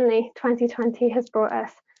 But certainly 2020 has brought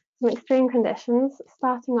us some extreme conditions,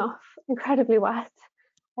 starting off incredibly wet,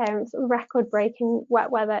 sort of record-breaking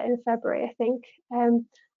wet weather in February, I think,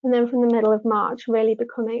 and then from the middle of March really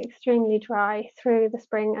becoming extremely dry through the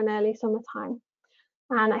spring and early summertime.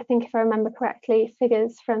 And I think if I remember correctly,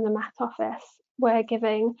 figures from the Met Office were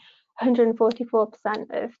giving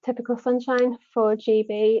 144% of typical sunshine for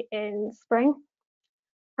GB in spring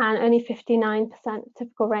and only 59% of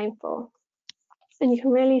typical rainfall. And you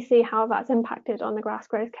can really see how that's impacted on the grass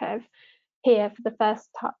growth curve here for the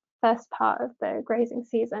first part of the grazing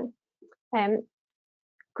season.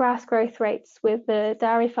 Grass growth rates with the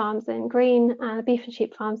dairy farms in green and the beef and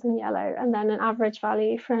sheep farms in yellow, and then an average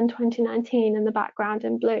value from 2019 in the background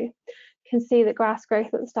in blue. You can see that grass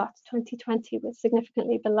growth at the start of 2020 was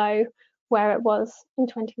significantly below where it was in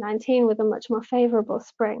 2019 with a much more favourable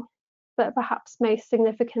spring. But perhaps most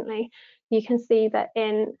significantly, you can see that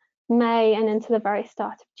in May and into the very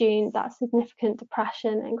start of June, that significant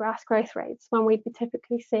depression in grass growth rates when we'd be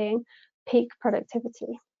typically seeing peak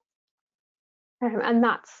productivity. And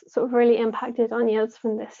that's sort of really impacted on yields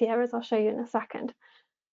from this year, as I'll show you in a second.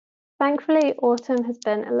 Thankfully, autumn has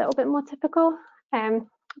been a little bit more typical,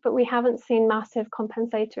 but we haven't seen massive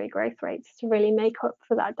compensatory growth rates to really make up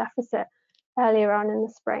for that deficit earlier on in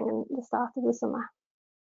the spring and the start of the summer.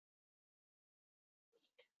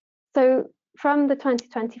 So from the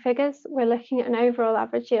 2020 figures, we're looking at an overall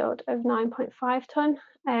average yield of 9.5 tonne.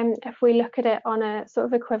 If we look at it on a sort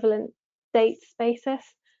of equivalent dates basis,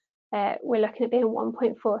 we're looking at being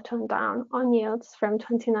 1.4 tonne down on yields from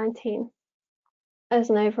 2019 as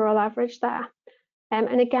an overall average there.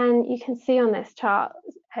 And again, you can see on this chart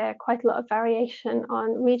quite a lot of variation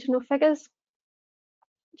on regional figures,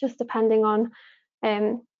 just depending on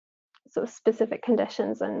sort of specific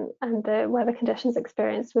conditions and the weather conditions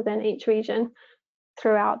experienced within each region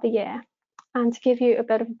throughout the year. And to give you a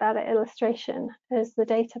bit of a better illustration is the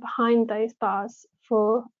data behind those bars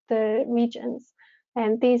for the regions.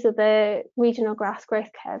 And these are the regional grass growth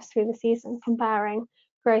curves through the season, comparing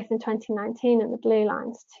growth in 2019 in the blue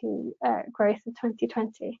lines to growth in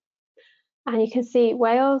 2020. And you can see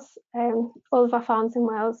Wales, all of our farms in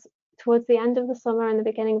Wales, towards the end of the summer and the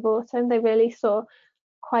beginning of autumn, they really saw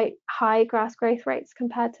quite high grass growth rates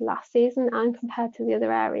compared to last season and compared to the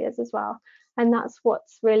other areas as well. And that's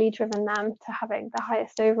what's really driven them to having the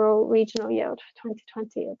highest overall regional yield for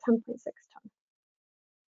 2020 at 10.6 tonne.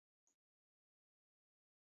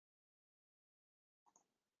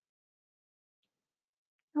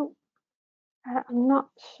 Oh, I'm not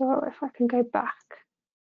sure if I can go back.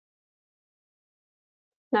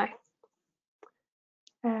 No.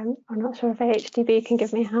 I'm not sure if AHDB can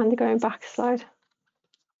give me a hand going back a slide.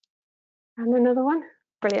 And another one.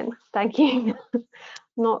 Brilliant. Thank you.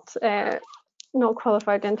 Not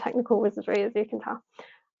qualified in technical wizardry, as you can tell.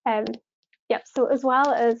 Yep, so as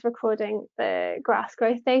well as recording the grass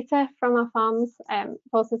growth data from our farms, I've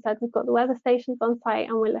also said we've got the weather stations on site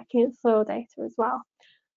and we're looking at soil data as well.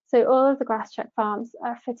 So all of the GrassCheck farms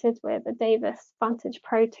are fitted with a Davis Vantage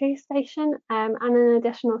Pro 2 station and an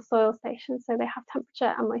additional soil station. So they have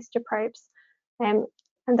temperature and moisture probes, and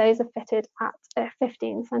those are fitted at a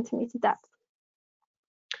 15 centimetre depth.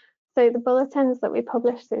 So the bulletins that we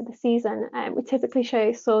publish through the season, we typically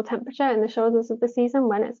show soil temperature in the shoulders of the season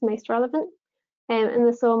when it's most relevant, and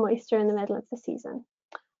the soil moisture in the middle of the season.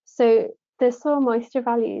 So the soil moisture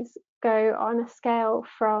values go on a scale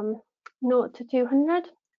from 0 to 200,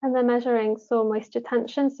 and they're measuring soil moisture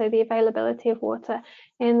tension, so the availability of water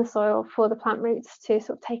in the soil for the plant roots to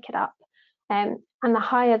sort of take it up. And the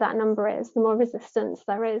higher that number is, the more resistance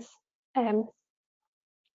there is, and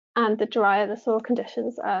the drier the soil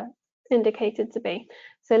conditions are indicated to be.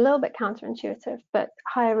 So a little bit counterintuitive, but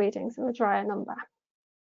higher readings are a drier number.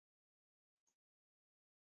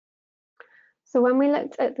 So when we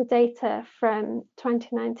looked at the data from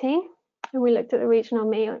 2019, and we looked at the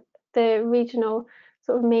regional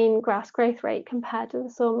sort of mean grass growth rate compared to the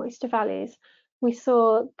soil moisture values, we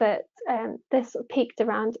saw that this peaked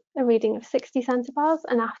around a reading of 60 centibars,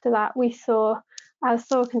 and after that we saw, as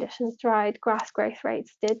soil conditions dried, grass growth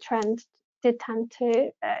rates did tend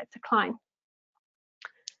to decline.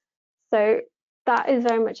 So that is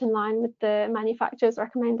very much in line with the manufacturer's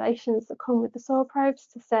recommendations that come with the soil probes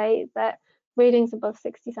to say that readings above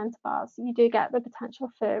 60 centibars, you do get the potential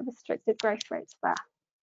for restricted growth rates there.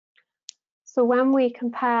 So when we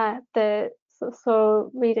compare the sort of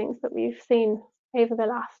soil readings that we've seen over the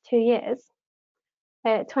last 2 years,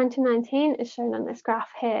 2019 is shown on this graph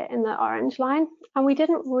here in the orange line, and we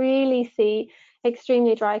didn't really see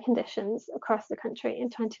extremely dry conditions across the country in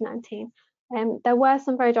 2019. There were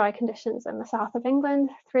some very dry conditions in the south of England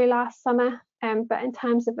through last summer, but in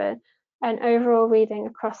terms of an overall reading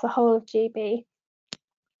across the whole of GB,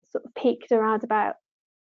 sort of peaked around about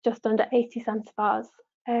just under 80 centibars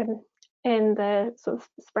in the sort of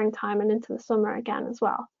springtime and into the summer again as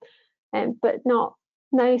well, but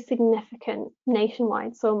no significant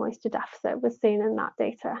nationwide soil moisture deficit was seen in that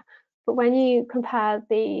data. But when you compare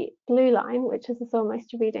the blue line, which is the soil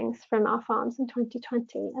moisture readings from our farms in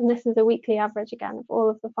 2020, and this is a weekly average again of all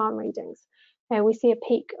of the farm readings, we see a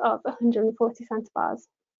peak of 140 centibars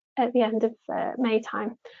at the end of May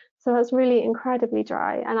time. So that's really incredibly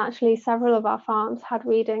dry, and actually several of our farms had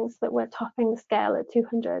readings that were topping the scale at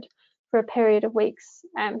 200 for a period of weeks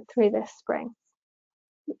through this spring.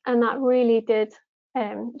 And that really did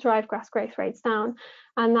drive grass growth rates down,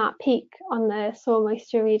 and that peak on the soil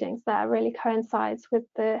moisture readings there really coincides with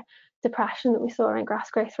the depression that we saw in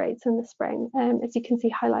grass growth rates in the spring, as you can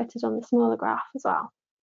see highlighted on the smaller graph as well.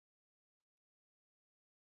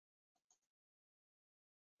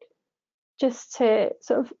 Just to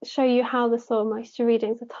sort of show you how the soil moisture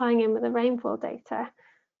readings are tying in with the rainfall data,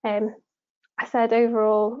 I said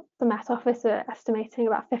overall the Met Office are estimating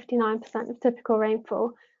about 59% of typical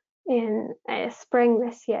rainfall in spring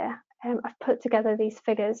this year. I've put together these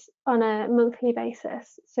figures on a monthly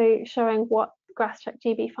basis, so showing what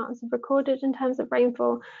GrassCheckGB farms have recorded in terms of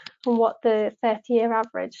rainfall and what the 30-year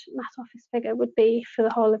average Met Office figure would be for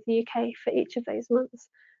the whole of the UK for each of those months.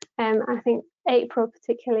 I think April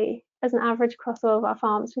particularly, as an average across all of our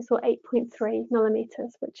farms, we saw 8.3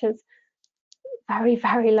 millimetres, which is very,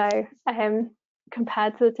 very low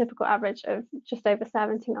compared to the typical average of just over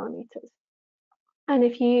 70 millimetres. And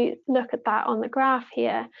if you look at that on the graph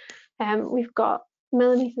here, we've got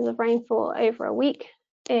millimetres of rainfall over a week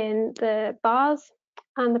in the bars,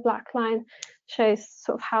 and the black line shows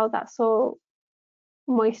sort of how that soil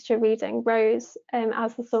moisture reading rose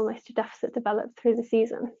as the soil moisture deficit developed through the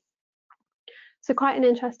season. So quite an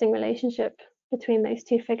interesting relationship between those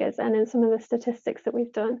two figures, and in some of the statistics that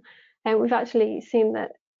we've done, we've actually seen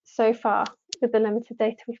that so far with the limited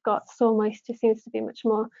data we've got, soil moisture seems to be much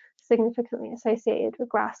more significantly associated with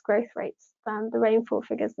grass growth rates than the rainfall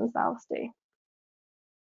figures themselves do.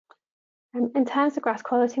 In terms of grass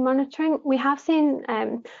quality monitoring, we have seen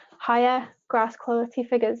higher grass quality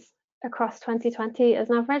figures across 2020 as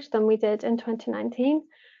an average than we did in 2019.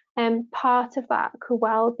 Part of that could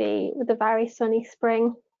well be with the very sunny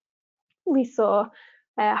spring. We saw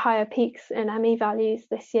higher peaks in ME values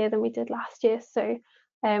this year than we did last year. So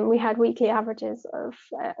we had weekly averages of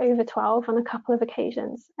over 12 on a couple of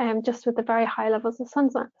occasions, just with the very high levels of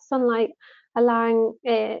sunlight allowing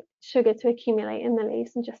sugar to accumulate in the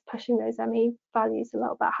leaves and just pushing those ME values a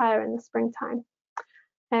little bit higher in the springtime.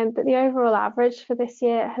 But the overall average for this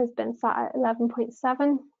year has been sat at 11.7.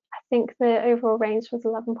 I think the overall range was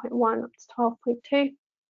 11.1 up to 12.2.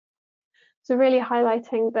 So really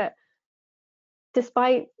highlighting that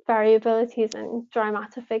despite variabilities in dry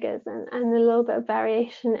matter figures and a little bit of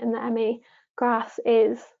variation in the ME, grass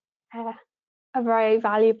is a very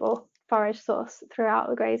valuable forage source throughout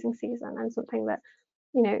the grazing season, and something that,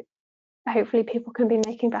 you know, hopefully people can be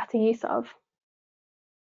making better use of.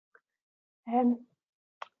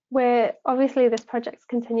 We're obviously, this project's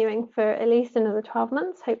continuing for at least another 12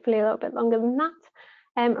 months, hopefully a little bit longer than that,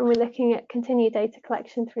 and we're looking at continued data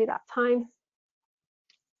collection through that time,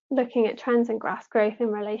 looking at trends in grass growth in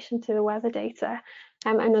relation to the weather data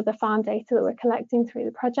and other farm data that we're collecting through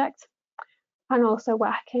the project, and also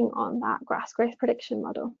working on that grass growth prediction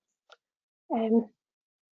model.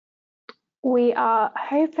 We are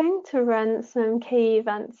hoping to run some key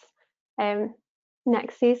events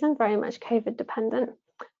next season, very much COVID dependent.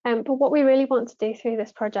 But what we really want to do through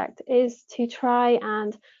this project is to try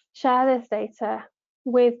and share this data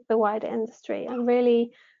with the wider industry and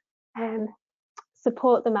really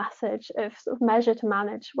support the message of sort of measure to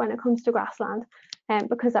manage when it comes to grassland,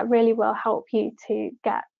 because that really will help you to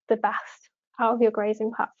get the best out of your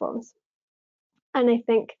grazing platforms. And I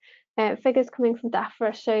think figures coming from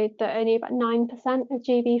DEFRA showed that only about 9% of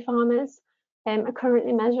GB farmers are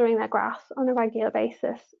currently measuring their grass on a regular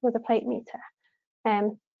basis with a plate meter.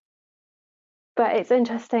 But it's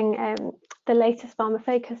interesting, the latest Farmer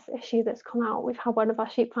Focus issue that's come out, we've had one of our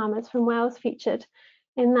sheep farmers from Wales featured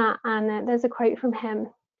in that, and there's a quote from him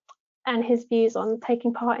and his views on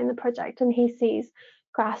taking part in the project, and he sees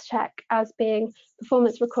GrassCheck as being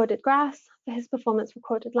performance recorded grass for his performance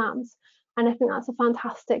recorded lambs. And I think that's a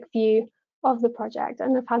fantastic view of the project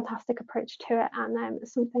and a fantastic approach to it, and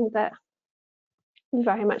it's something that we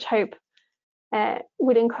very much hope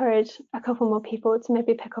would encourage a couple more people to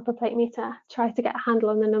maybe pick up a plate meter, try to get a handle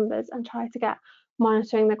on the numbers and try to get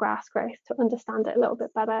monitoring the grass growth to understand it a little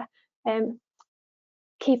bit better,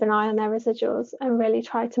 keep an eye on their residuals and really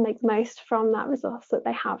try to make the most from that resource that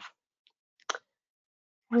they have.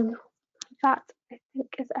 That, I think,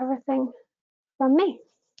 is everything from me.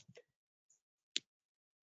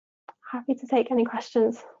 happy to take any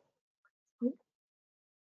questions.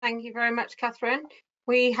 Thank you very much, Kathryn.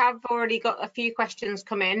 We have already got a few questions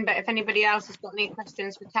come in, but if anybody else has got any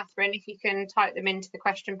questions for Kathryn, if you can type them into the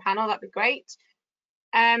question panel, that'd be great.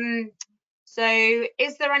 So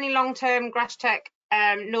is there any long-term GrassCheck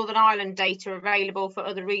Northern Ireland data available for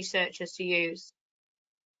other researchers to use?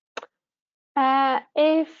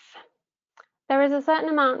 If there is a certain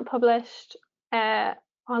amount published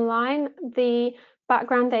online, the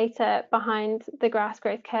background data behind the grass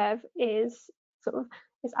growth curve is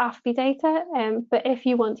AHDB data, but if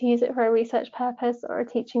you want to use it for a research purpose or a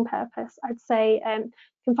teaching purpose, I'd say you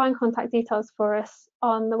can find contact details for us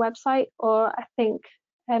on the website, or I think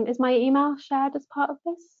is my email shared as part of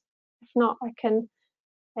this? If not, I can,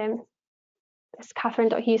 it's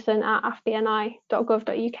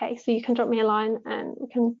kathryn.huson@afbni.gov.uk, so you can drop me a line and we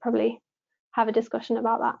can probably have a discussion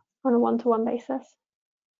about that on a one-to-one basis.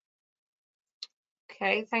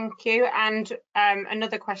 Okay, thank you. And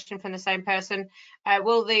another question from the same person.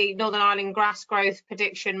 Will the Northern Ireland grass growth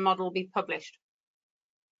prediction model be published?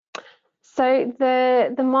 So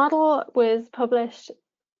the model was published,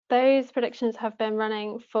 those predictions have been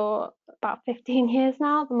running for about 15 years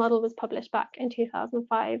now. The model was published back in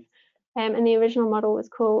 2005, and the original model was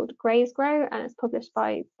called Graze Grow, and it's published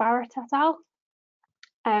by Barrett et al.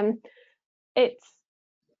 It's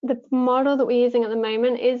the model that we're using at the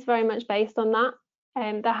moment is very much based on that.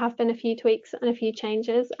 There have been a few tweaks and a few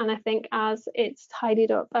changes, and I think as it's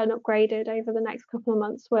tidied up and upgraded over the next couple of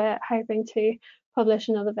months, we're hoping to publish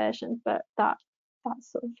another version, but that's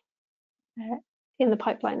sort of in the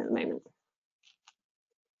pipeline at the moment.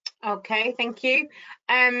 Okay, thank you.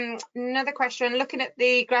 Another question, looking at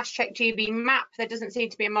the GrassCheckGB map, there doesn't seem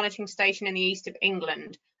to be a monitoring station in the east of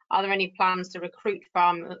England. Are there any plans to recruit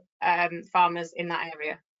farmers in that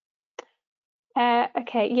area?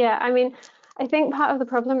 Okay, yeah, I mean, I think part of the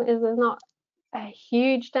problem is there's not a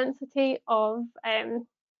huge density of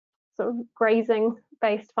sort of grazing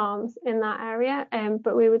based farms in that area,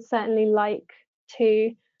 but we would certainly like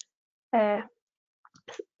to,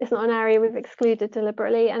 it's not an area we've excluded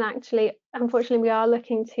deliberately, and actually unfortunately we are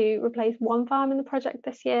looking to replace one farm in the project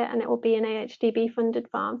this year, and it will be an AHDB funded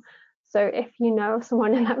farm. So if you know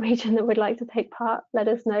someone in that region that would like to take part, let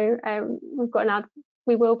us know. We've got an ad,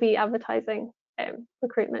 we will be advertising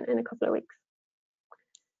recruitment in a couple of weeks.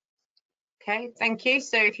 Okay, thank you.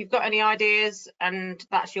 So if you've got any ideas and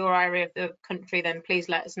that's your area of the country, then please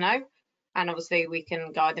let us know. And obviously we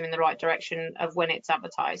can guide them in the right direction of when it's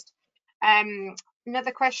advertised.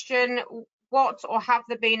 Another question, what or have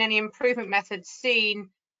there been any improvement methods seen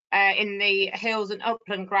in the hills and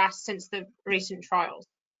upland grass since the recent trials?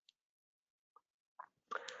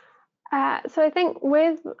 So I think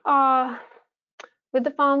with the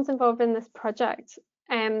farms involved in this project,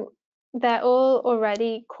 they're all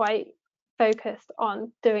already quite focused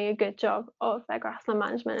on doing a good job of their grassland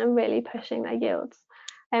management and really pushing their yields.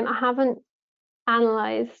 I haven't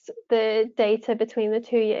analysed the data between the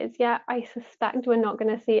 2 years yet. I suspect we're not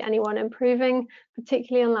going to see anyone improving,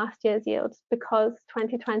 particularly on last year's yields, because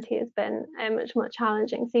 2020 has been a much more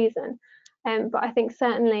challenging season. But I think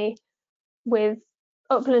certainly with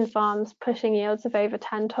upland farms pushing yields of over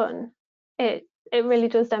 10 tonne, it really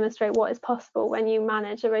does demonstrate what is possible when you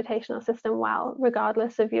manage a rotational system well,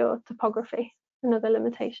 regardless of your topography and other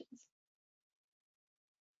limitations.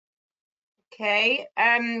 Okay,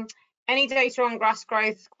 any data on grass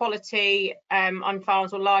growth quality on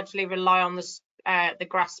farms will largely rely on the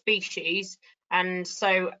grass species, and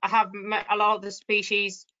so I have a lot of the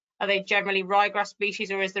species, are they generally ryegrass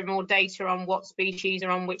species, or is there more data on what species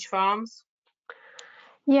are on which farms?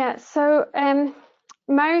 Yeah, so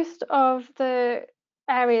most of the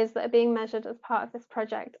areas that are being measured as part of this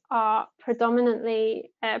project are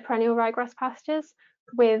predominantly perennial ryegrass pastures,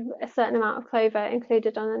 with a certain amount of clover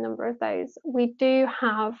included on a number of those. We do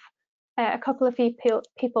have a couple of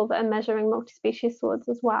people that are measuring multi-species swards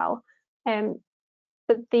as well,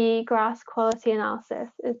 but the grass quality analysis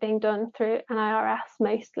is being done through an IRS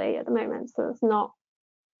mostly at the moment, so it's not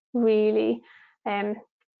really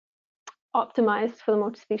optimized for the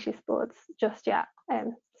multi-species swards just yet.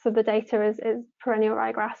 So the data is perennial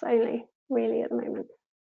ryegrass only really at the moment.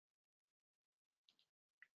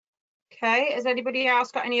 Okay, has anybody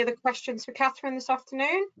else got any other questions for Kathryn this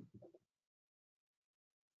afternoon?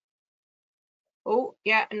 Oh,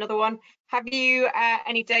 yeah, another one. Have you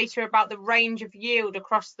any data about the range of yield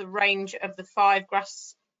across the range of the 5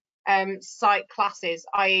 grass site classes,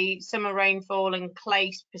 i.e. summer rainfall and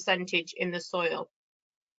clay percentage in the soil?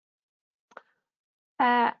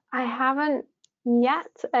 I haven't yet.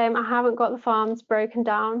 I haven't got the farms broken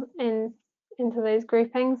down into those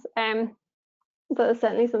groupings. but it's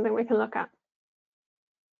certainly something we can look at.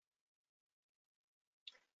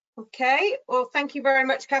 Okay, well, thank you very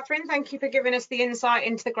much, Kathryn. Thank you for giving us the insight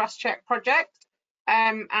into the GrassCheck project.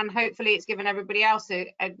 And hopefully it's given everybody else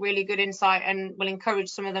a really good insight, and will encourage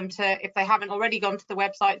some of them to, if they haven't already gone to the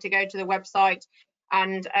website, to go to the website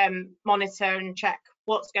and monitor and check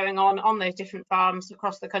what's going on those different farms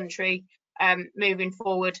across the country, moving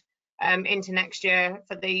forward into next year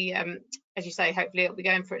for the, as you say, hopefully it'll be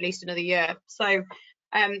going for at least another year. So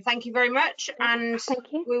thank you very much, and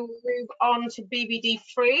we'll move on to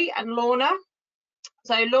BVDFree and Lorna.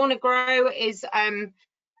 So Lorna Gow is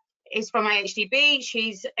from AHDB.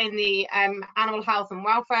 She's in the animal health and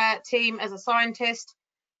welfare team as a scientist,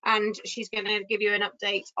 and she's going to give you an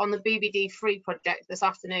update on the BVDFree project this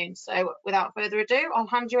afternoon. So without further ado, I'll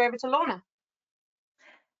hand you over to Lorna.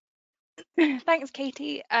 Thanks,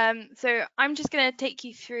 Katie. So I'm just going to take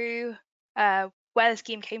you through where the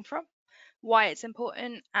scheme came from, why it's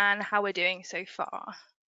important, and how we're doing so far.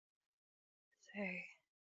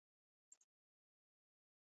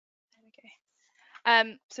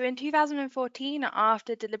 So in 2014,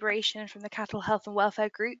 after deliberation from the Cattle Health and Welfare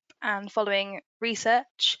Group and following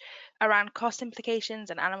research around cost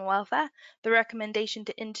implications and animal welfare, the recommendation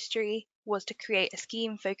to industry was to create a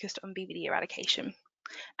scheme focused on BVD eradication.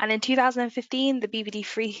 And in 2015, the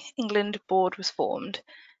BVDFree England board was formed.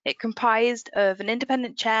 It comprised of an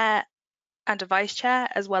independent chair and a vice chair,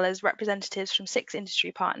 as well as representatives from 6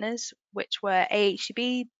 industry partners, which were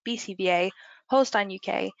AHDB, BCVA, Holstein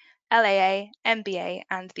UK, LAA, MBA,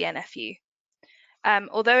 and the NFU.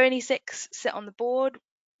 Although only 6 sit on the board,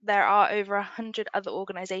 there are over 100 other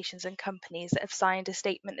organisations and companies that have signed a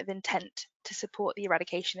statement of intent to support the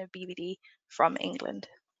eradication of BVD from England.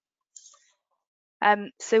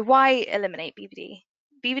 So why eliminate BVD?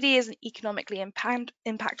 BVD is an economically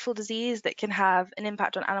impactful disease that can have an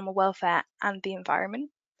impact on animal welfare and the environment.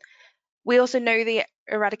 We also know the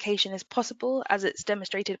eradication is possible, as it's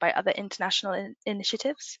demonstrated by other international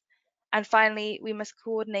initiatives. And finally, we must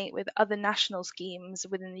coordinate with other national schemes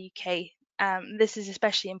within the UK. This is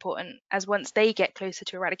especially important, as once they get closer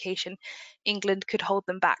to eradication, England could hold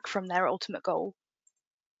them back from their ultimate goal.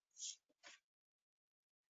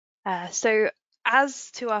 So as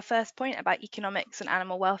to our first point about economics and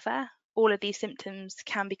animal welfare, all of these symptoms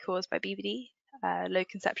can be caused by BVD, low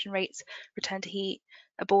conception rates, return to heat,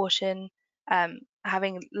 abortion,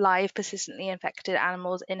 having live persistently infected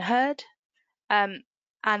animals in herd,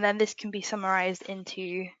 and then this can be summarized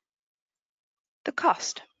into the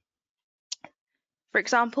cost. For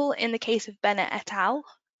example, in the case of Bennett et al.,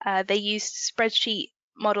 they used spreadsheet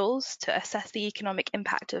models to assess the economic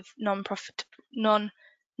impact of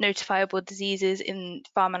non-notifiable diseases in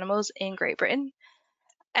farm animals in Great Britain.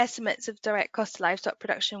 Estimates of direct cost to livestock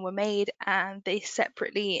production were made, and they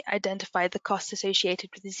separately identified the costs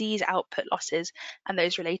associated with disease output losses and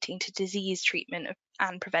those relating to disease treatment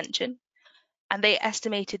and prevention. And they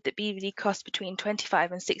estimated that BVD cost between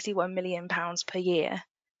 £25 and £61 million per year.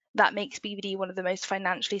 That makes BVD one of the most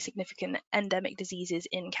financially significant endemic diseases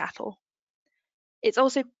in cattle. It's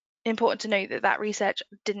also important to note that that research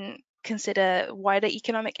didn't consider wider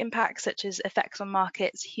economic impacts, such as effects on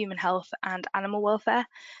markets, human health, and animal welfare,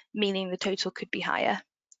 meaning the total could be higher.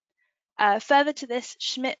 Further to this,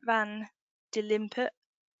 Schmidt van de Limpert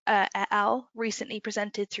et al. Recently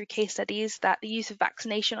presented through case studies that the use of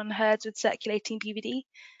vaccination on herds with circulating BVD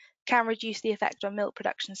can reduce the effect on milk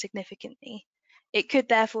production significantly. It could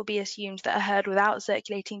therefore be assumed that a herd without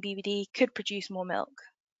circulating BVD could produce more milk.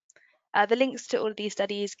 The links to all of these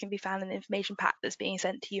studies can be found in the information pack that's being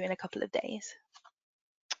sent to you in a couple of days.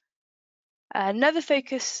 Another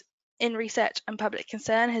focus in research and public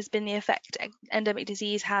concern has been the effect endemic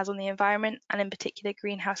disease has on the environment, and in particular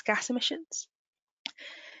greenhouse gas emissions.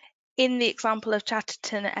 In the example of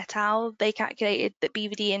Chatterton et al., they calculated that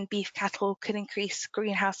BVD in beef cattle could increase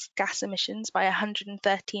greenhouse gas emissions by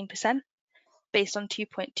 113%, based on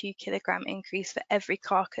 2.2 kilogram increase for every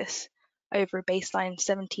carcass over a baseline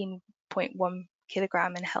 17.1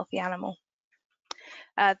 kilogram in a healthy animal.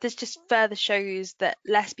 This just further shows that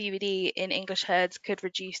less BVD in English herds could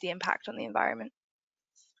reduce the impact on the environment.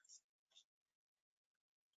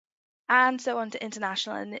 And so on to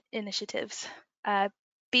international initiatives.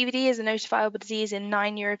 BVD is a notifiable disease in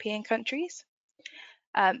 9 European countries.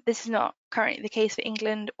 This is not currently the case for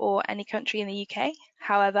England or any country in the UK.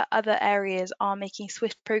 However, other areas are making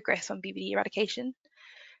swift progress on BVD eradication.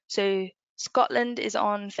 So Scotland is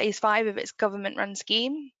on phase 5 of its government-run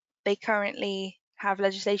scheme. They currently have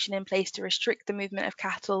legislation in place to restrict the movement of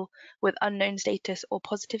cattle with unknown status or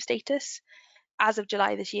positive status. As of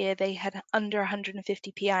July this year, they had under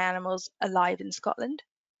 150 PI animals alive in Scotland.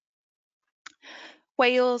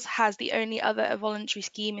 Wales has the only other voluntary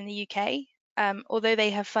scheme in the UK, although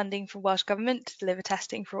they have funding from Welsh Government to deliver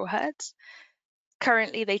testing for all herds.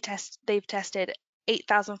 Currently, they've tested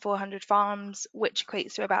 8,400 farms, which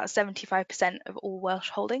equates to about 75% of all Welsh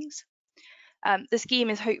holdings. The scheme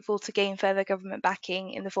is hopeful to gain further government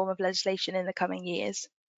backing in the form of legislation in the coming years.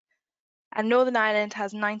 And Northern Ireland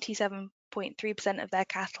has 97.3% of their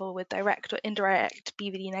cattle with direct or indirect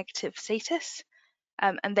BVD negative status,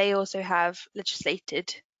 and they also have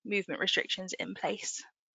legislated movement restrictions in place.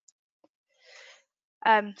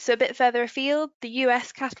 So a bit further afield, the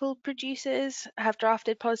US cattle producers have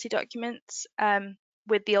drafted policy documents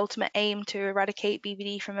with the ultimate aim to eradicate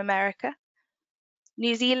BVD from America.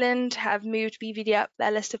 New Zealand have moved BVD up their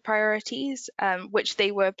list of priorities, which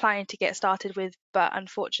they were planning to get started with, but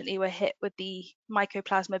unfortunately were hit with the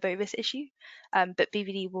Mycoplasma bovis issue, but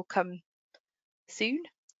BVD will come soon.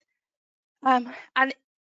 And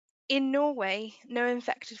in Norway, no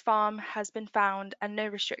infected farm has been found and no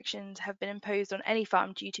restrictions have been imposed on any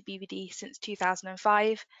farm due to BVD since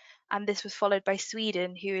 2005, and this was followed by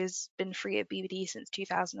Sweden, who has been free of BVD since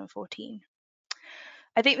 2014.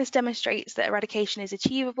 I think this demonstrates that eradication is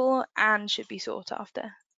achievable and should be sought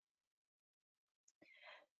after.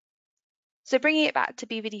 So bringing it back to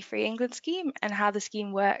BVD-Free England scheme and how the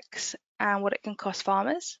scheme works and what it can cost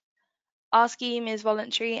farmers. Our scheme is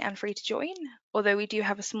voluntary and free to join, although we do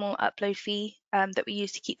have a small upload fee that we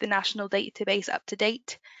use to keep the national database up to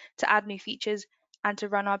date, to add new features, and to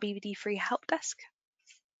run our BVD-free help desk.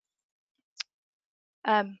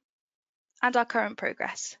 And our current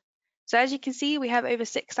progress. So as you can see, we have over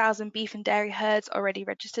 6,000 beef and dairy herds already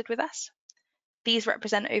registered with us. These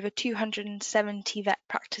represent over 270 vet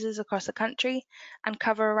practices across the country and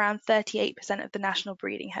cover around 38% of the national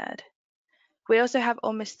breeding herd. We also have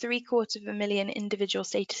almost 750,000 individual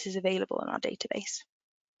statuses available in our database.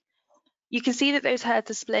 You can see that those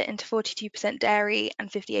herds are split into 42% dairy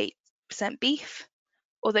and 58% beef,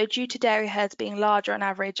 although due to dairy herds being larger on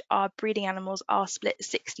average, our breeding animals are split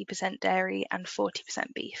 60% dairy and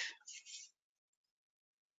 40% beef.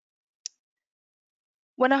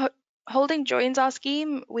 When a holding joins our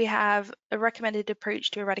scheme, we have a recommended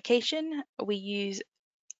approach to eradication. We use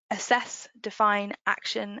assess, define,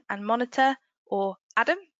 action, and monitor, or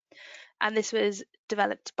ADAM, and this was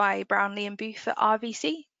developed by Brownlee and Booth at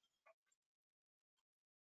RVC.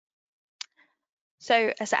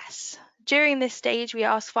 So assess. During this stage, we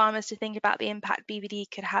ask farmers to think about the impact BVD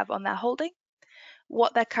could have on their holding,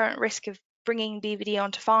 what their current risk of bringing BVD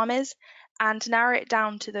onto farm is, and to narrow it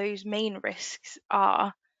down to those main risks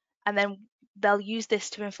are, and then they'll use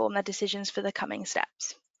this to inform their decisions for the coming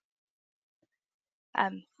steps.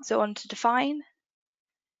 So on to define.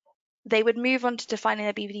 They would move on to defining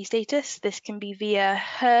their BVD status. This can be via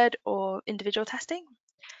herd or individual testing.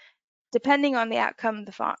 Depending on the outcome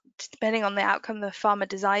the farmer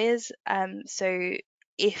desires. So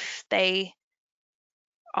if they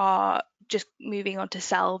are just moving on to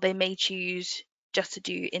sell, they may choose just to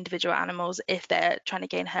do individual animals. If they're trying to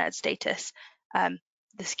gain herd status,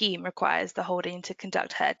 the scheme requires the holding to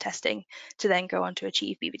conduct herd testing to then go on to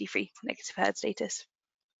achieve BVD-free negative herd status.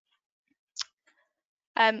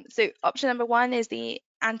 So option number one is the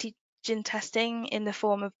antigen testing in the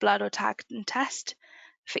form of blood or tag and test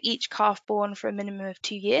for each calf born for a minimum of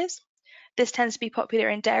 2 years. This tends to be popular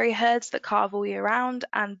in dairy herds that calve all year round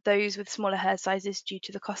and those with smaller herd sizes due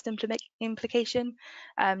to the cost implication.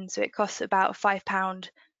 So it costs about £5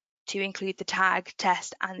 to include the tag,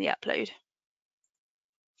 test and the upload.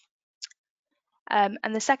 And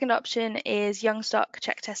the second option is young stock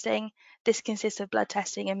check testing. This consists of blood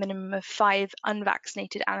testing a minimum of 5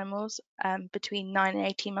 unvaccinated animals between 9 and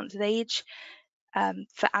 18 months of age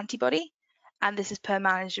for antibody. And this is per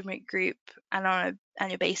management group and on an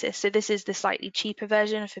annual basis. So this is the slightly cheaper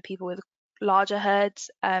version for people with larger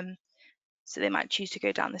herds. So they might choose to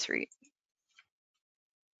go down this route.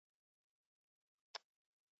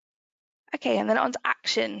 Okay, and then on to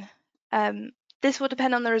action. This will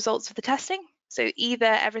depend on the results of the testing. So either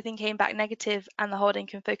everything came back negative and the holding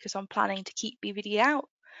can focus on planning to keep BVD out,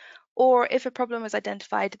 or if a problem was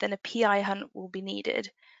identified, then a PI hunt will be needed.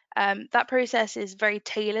 That process is very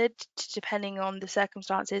tailored depending on the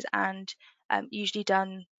circumstances and usually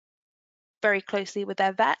done very closely with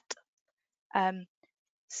their vet.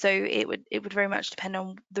 So it would very much depend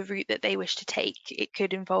on the route that they wish to take. It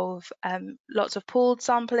could involve lots of pooled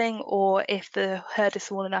sampling, or if the herd is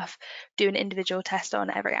small enough, do an individual test on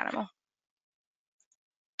every animal.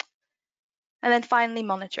 And then finally,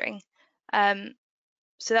 monitoring.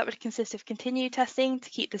 So that would consist of continued testing to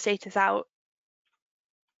keep the status up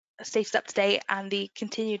to date, and the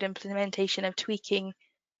continued implementation of tweaking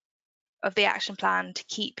of the action plan to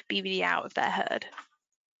keep BVD out of their herd.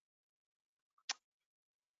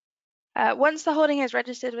 Once the holding is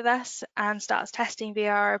registered with us and starts testing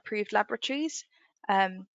via our approved laboratories,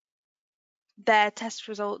 their test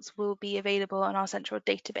results will be available on our central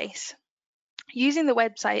database. Using the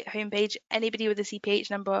website homepage, anybody with a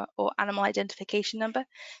CPH number or animal identification number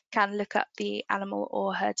can look up the animal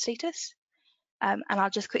or herd status. And I'll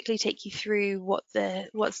just quickly take you through what the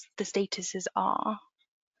statuses are.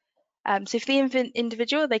 So for the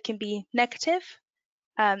individual, they can be negative.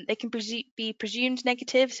 They can be presumed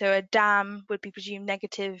negative, so a dam would be presumed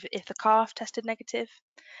negative if the calf tested negative.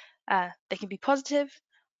 They can be positive,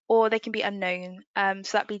 or they can be unknown.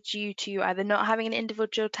 So that'd be due to either not having an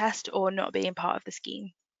individual test or not being part of the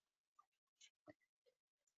scheme.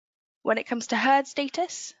 When it comes to herd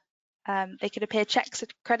status, they could appear checks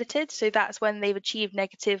accredited, so that's when they've achieved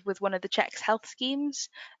negative with one of the checks health schemes.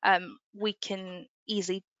 We can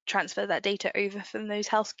easily transfer that data over from those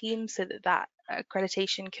health schemes so that that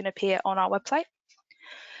accreditation can appear on our website.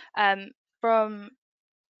 From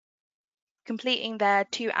completing their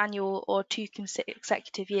 2 annual or 2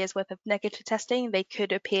 consecutive years worth of negative testing, they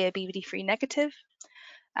could appear BVD-free negative,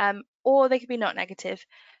 or they could be not negative.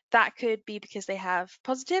 That could be because they have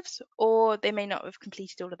positives, or they may not have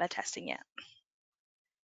completed all of their testing yet.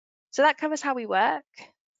 So that covers how we work.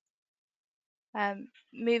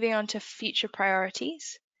 Moving on to future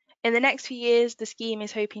priorities. In the next few years, the scheme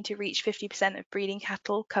is hoping to reach 50% of breeding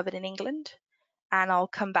cattle covered in England, and I'll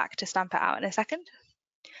come back to stamp it out in a second.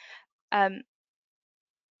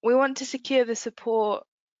 We want to secure the support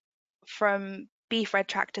from beef red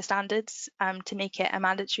tractor standards to make it a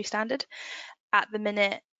mandatory standard. At the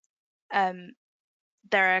minute,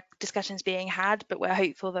 there are discussions being had, but we're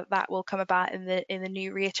hopeful that that will come about in the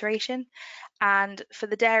new reiteration. And for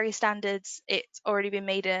the dairy standards, it's already been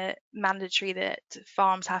made a mandatory that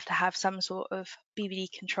farms have to have some sort of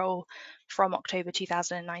BVD control from October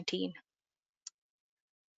 2019.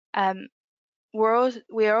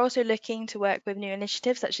 We are also looking to work with new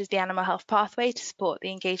initiatives such as the Animal Health Pathway to support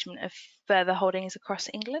the engagement of further holdings across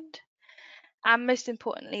England. And most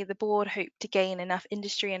importantly, the board hope to gain enough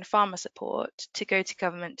industry and farmer support to go to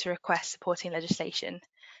government to request supporting legislation.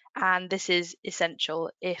 And this is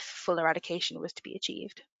essential if full eradication was to be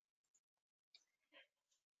achieved.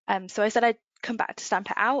 So I said I'd come back to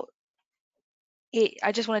stamp it out.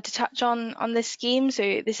 I just wanted to touch on this scheme.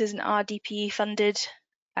 So this is an RDP funded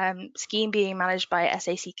scheme being managed by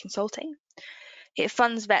SAC Consulting. It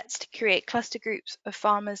funds vets to create cluster groups of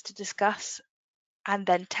farmers to discuss and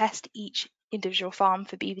then test each individual farm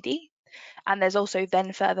for BVD. And there's also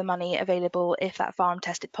then further money available if that farm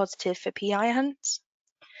tested positive for PI hunts.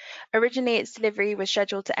 Originally, its delivery was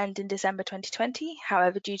scheduled to end in December 2020.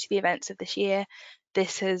 However, due to the events of this year,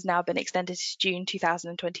 this has now been extended to June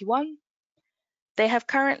 2021. They have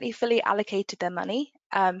currently fully allocated their money,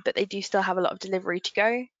 but they do still have a lot of delivery to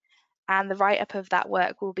go. And the write-up of that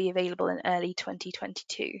work will be available in early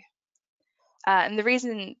 2022. And the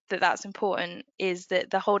reason that that's important is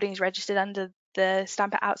that the holdings registered under the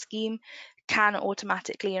Stamp It Out scheme can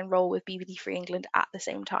automatically enrol with BVD-Free England at the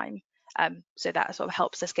same time. So that sort of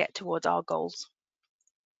helps us get towards our goals.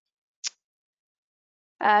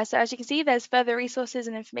 So as you can see, there's further resources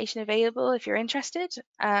and information available if you're interested.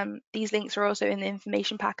 These links are also in the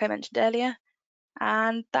information pack I mentioned earlier.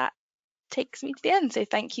 And that takes me to the end. So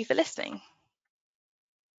thank you for listening.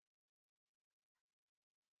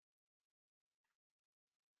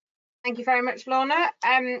 Thank you very much, Lorna.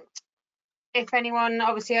 If anyone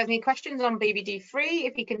obviously has any questions on BVD free,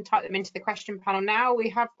 if you can type them into the question panel now. We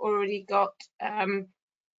have already got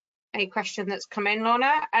a question that's come in,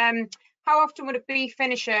 Lorna. How often would a beef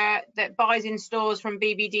finisher that buys in stores from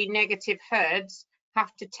BVD negative herds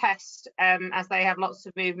have to test as they have lots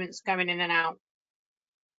of movements going in and out?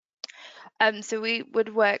 So we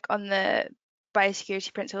would work on the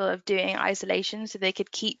biosecurity principle of doing isolation, so they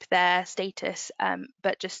could keep their status,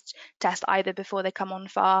 but just test either before they come on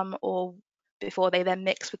farm or before they then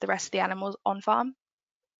mix with the rest of the animals on farm.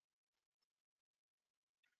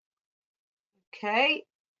 Okay,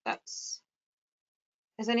 has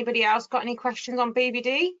anybody else got any questions on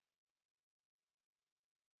BVD?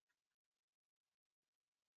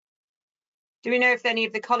 Do we know if any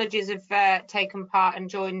of the colleges have taken part and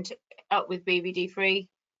joined up with BVD free,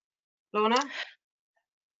 Lorna?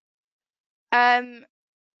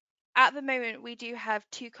 At the moment, we do have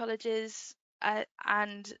 2 colleges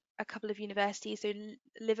and a couple of universities. So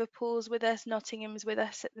Liverpool's with us, Nottingham's with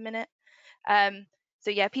us at the minute. So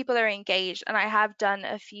yeah, people are engaged, and I have done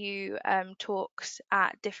a few talks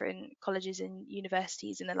at different colleges and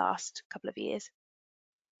universities in the last couple of years.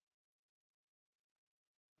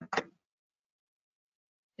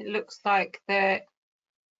 it looks like there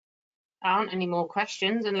aren't any more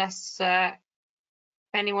questions, unless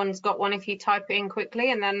anyone's got one. If you type it in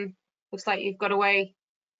quickly, and then looks like you've got away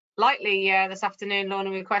lightly this afternoon,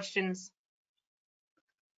 Lorna, with questions.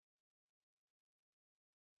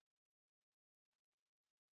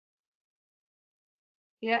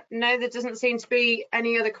 Yeah, no, there doesn't seem to be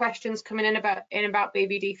any other questions coming in about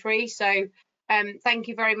BVD-free. So thank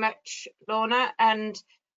you very much, Lorna, and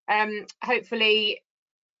hopefully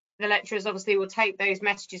the lecturers obviously will take those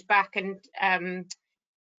messages back and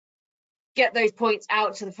get those points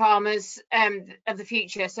out to the farmers of the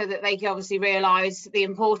future, so that they can obviously realise the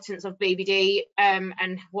importance of BVD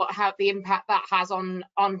and how the impact that has on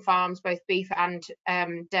farms, both beef and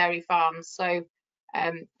dairy farms. So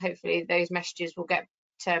hopefully those messages will get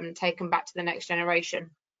taken back to the next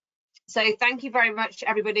generation. So thank you very much,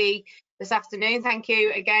 everybody, this afternoon. Thank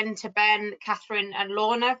you again to Ben, Kathryn and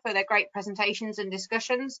Lorna for their great presentations and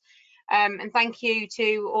discussions. And thank you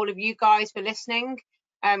to all of you guys for listening.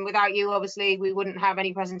 Without you, obviously, we wouldn't have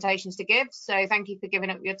any presentations to give. So thank you for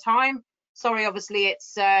giving up your time. Sorry, obviously,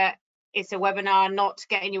 it's a webinar not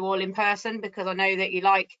getting you all in person, because I know that you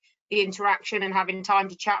like the interaction and having time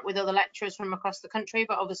to chat with other lecturers from across the country,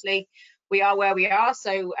 but obviously we are where we are,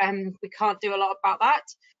 so we can't do a lot about that.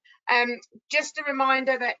 Just a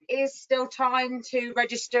reminder, there is still time to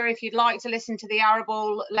register if you'd like to listen to the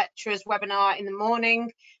Arable Lecturers webinar in the morning,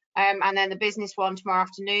 and then the business one tomorrow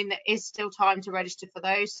afternoon. There is still time to register for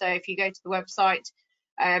those, so if you go to the website,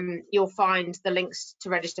 you'll find the links to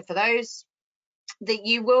register for those. That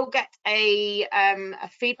you will get a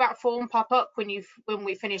feedback form pop up when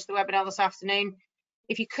we finish the webinar this afternoon.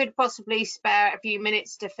 If you could possibly spare a few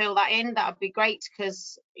minutes to fill that in, that would be great,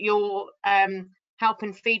 because your help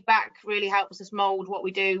and feedback really helps us mould what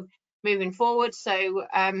we do moving forward. So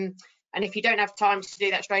and if you don't have time to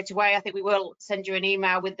do that straight away, I think we will send you an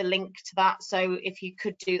email with the link to that. So if you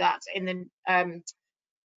could do that in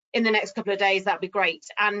the next couple of days, that'd be great.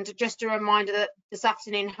 And just a reminder that this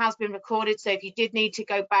afternoon has been recorded, so if you did need to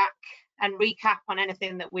go back and recap on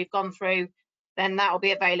anything that we've gone through, then that will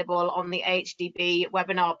be available on the AHDB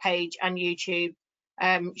webinar page and YouTube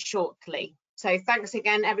shortly. So thanks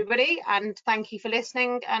again, everybody, and thank you for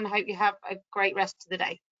listening, and hope you have a great rest of the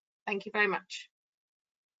day. Thank you very much.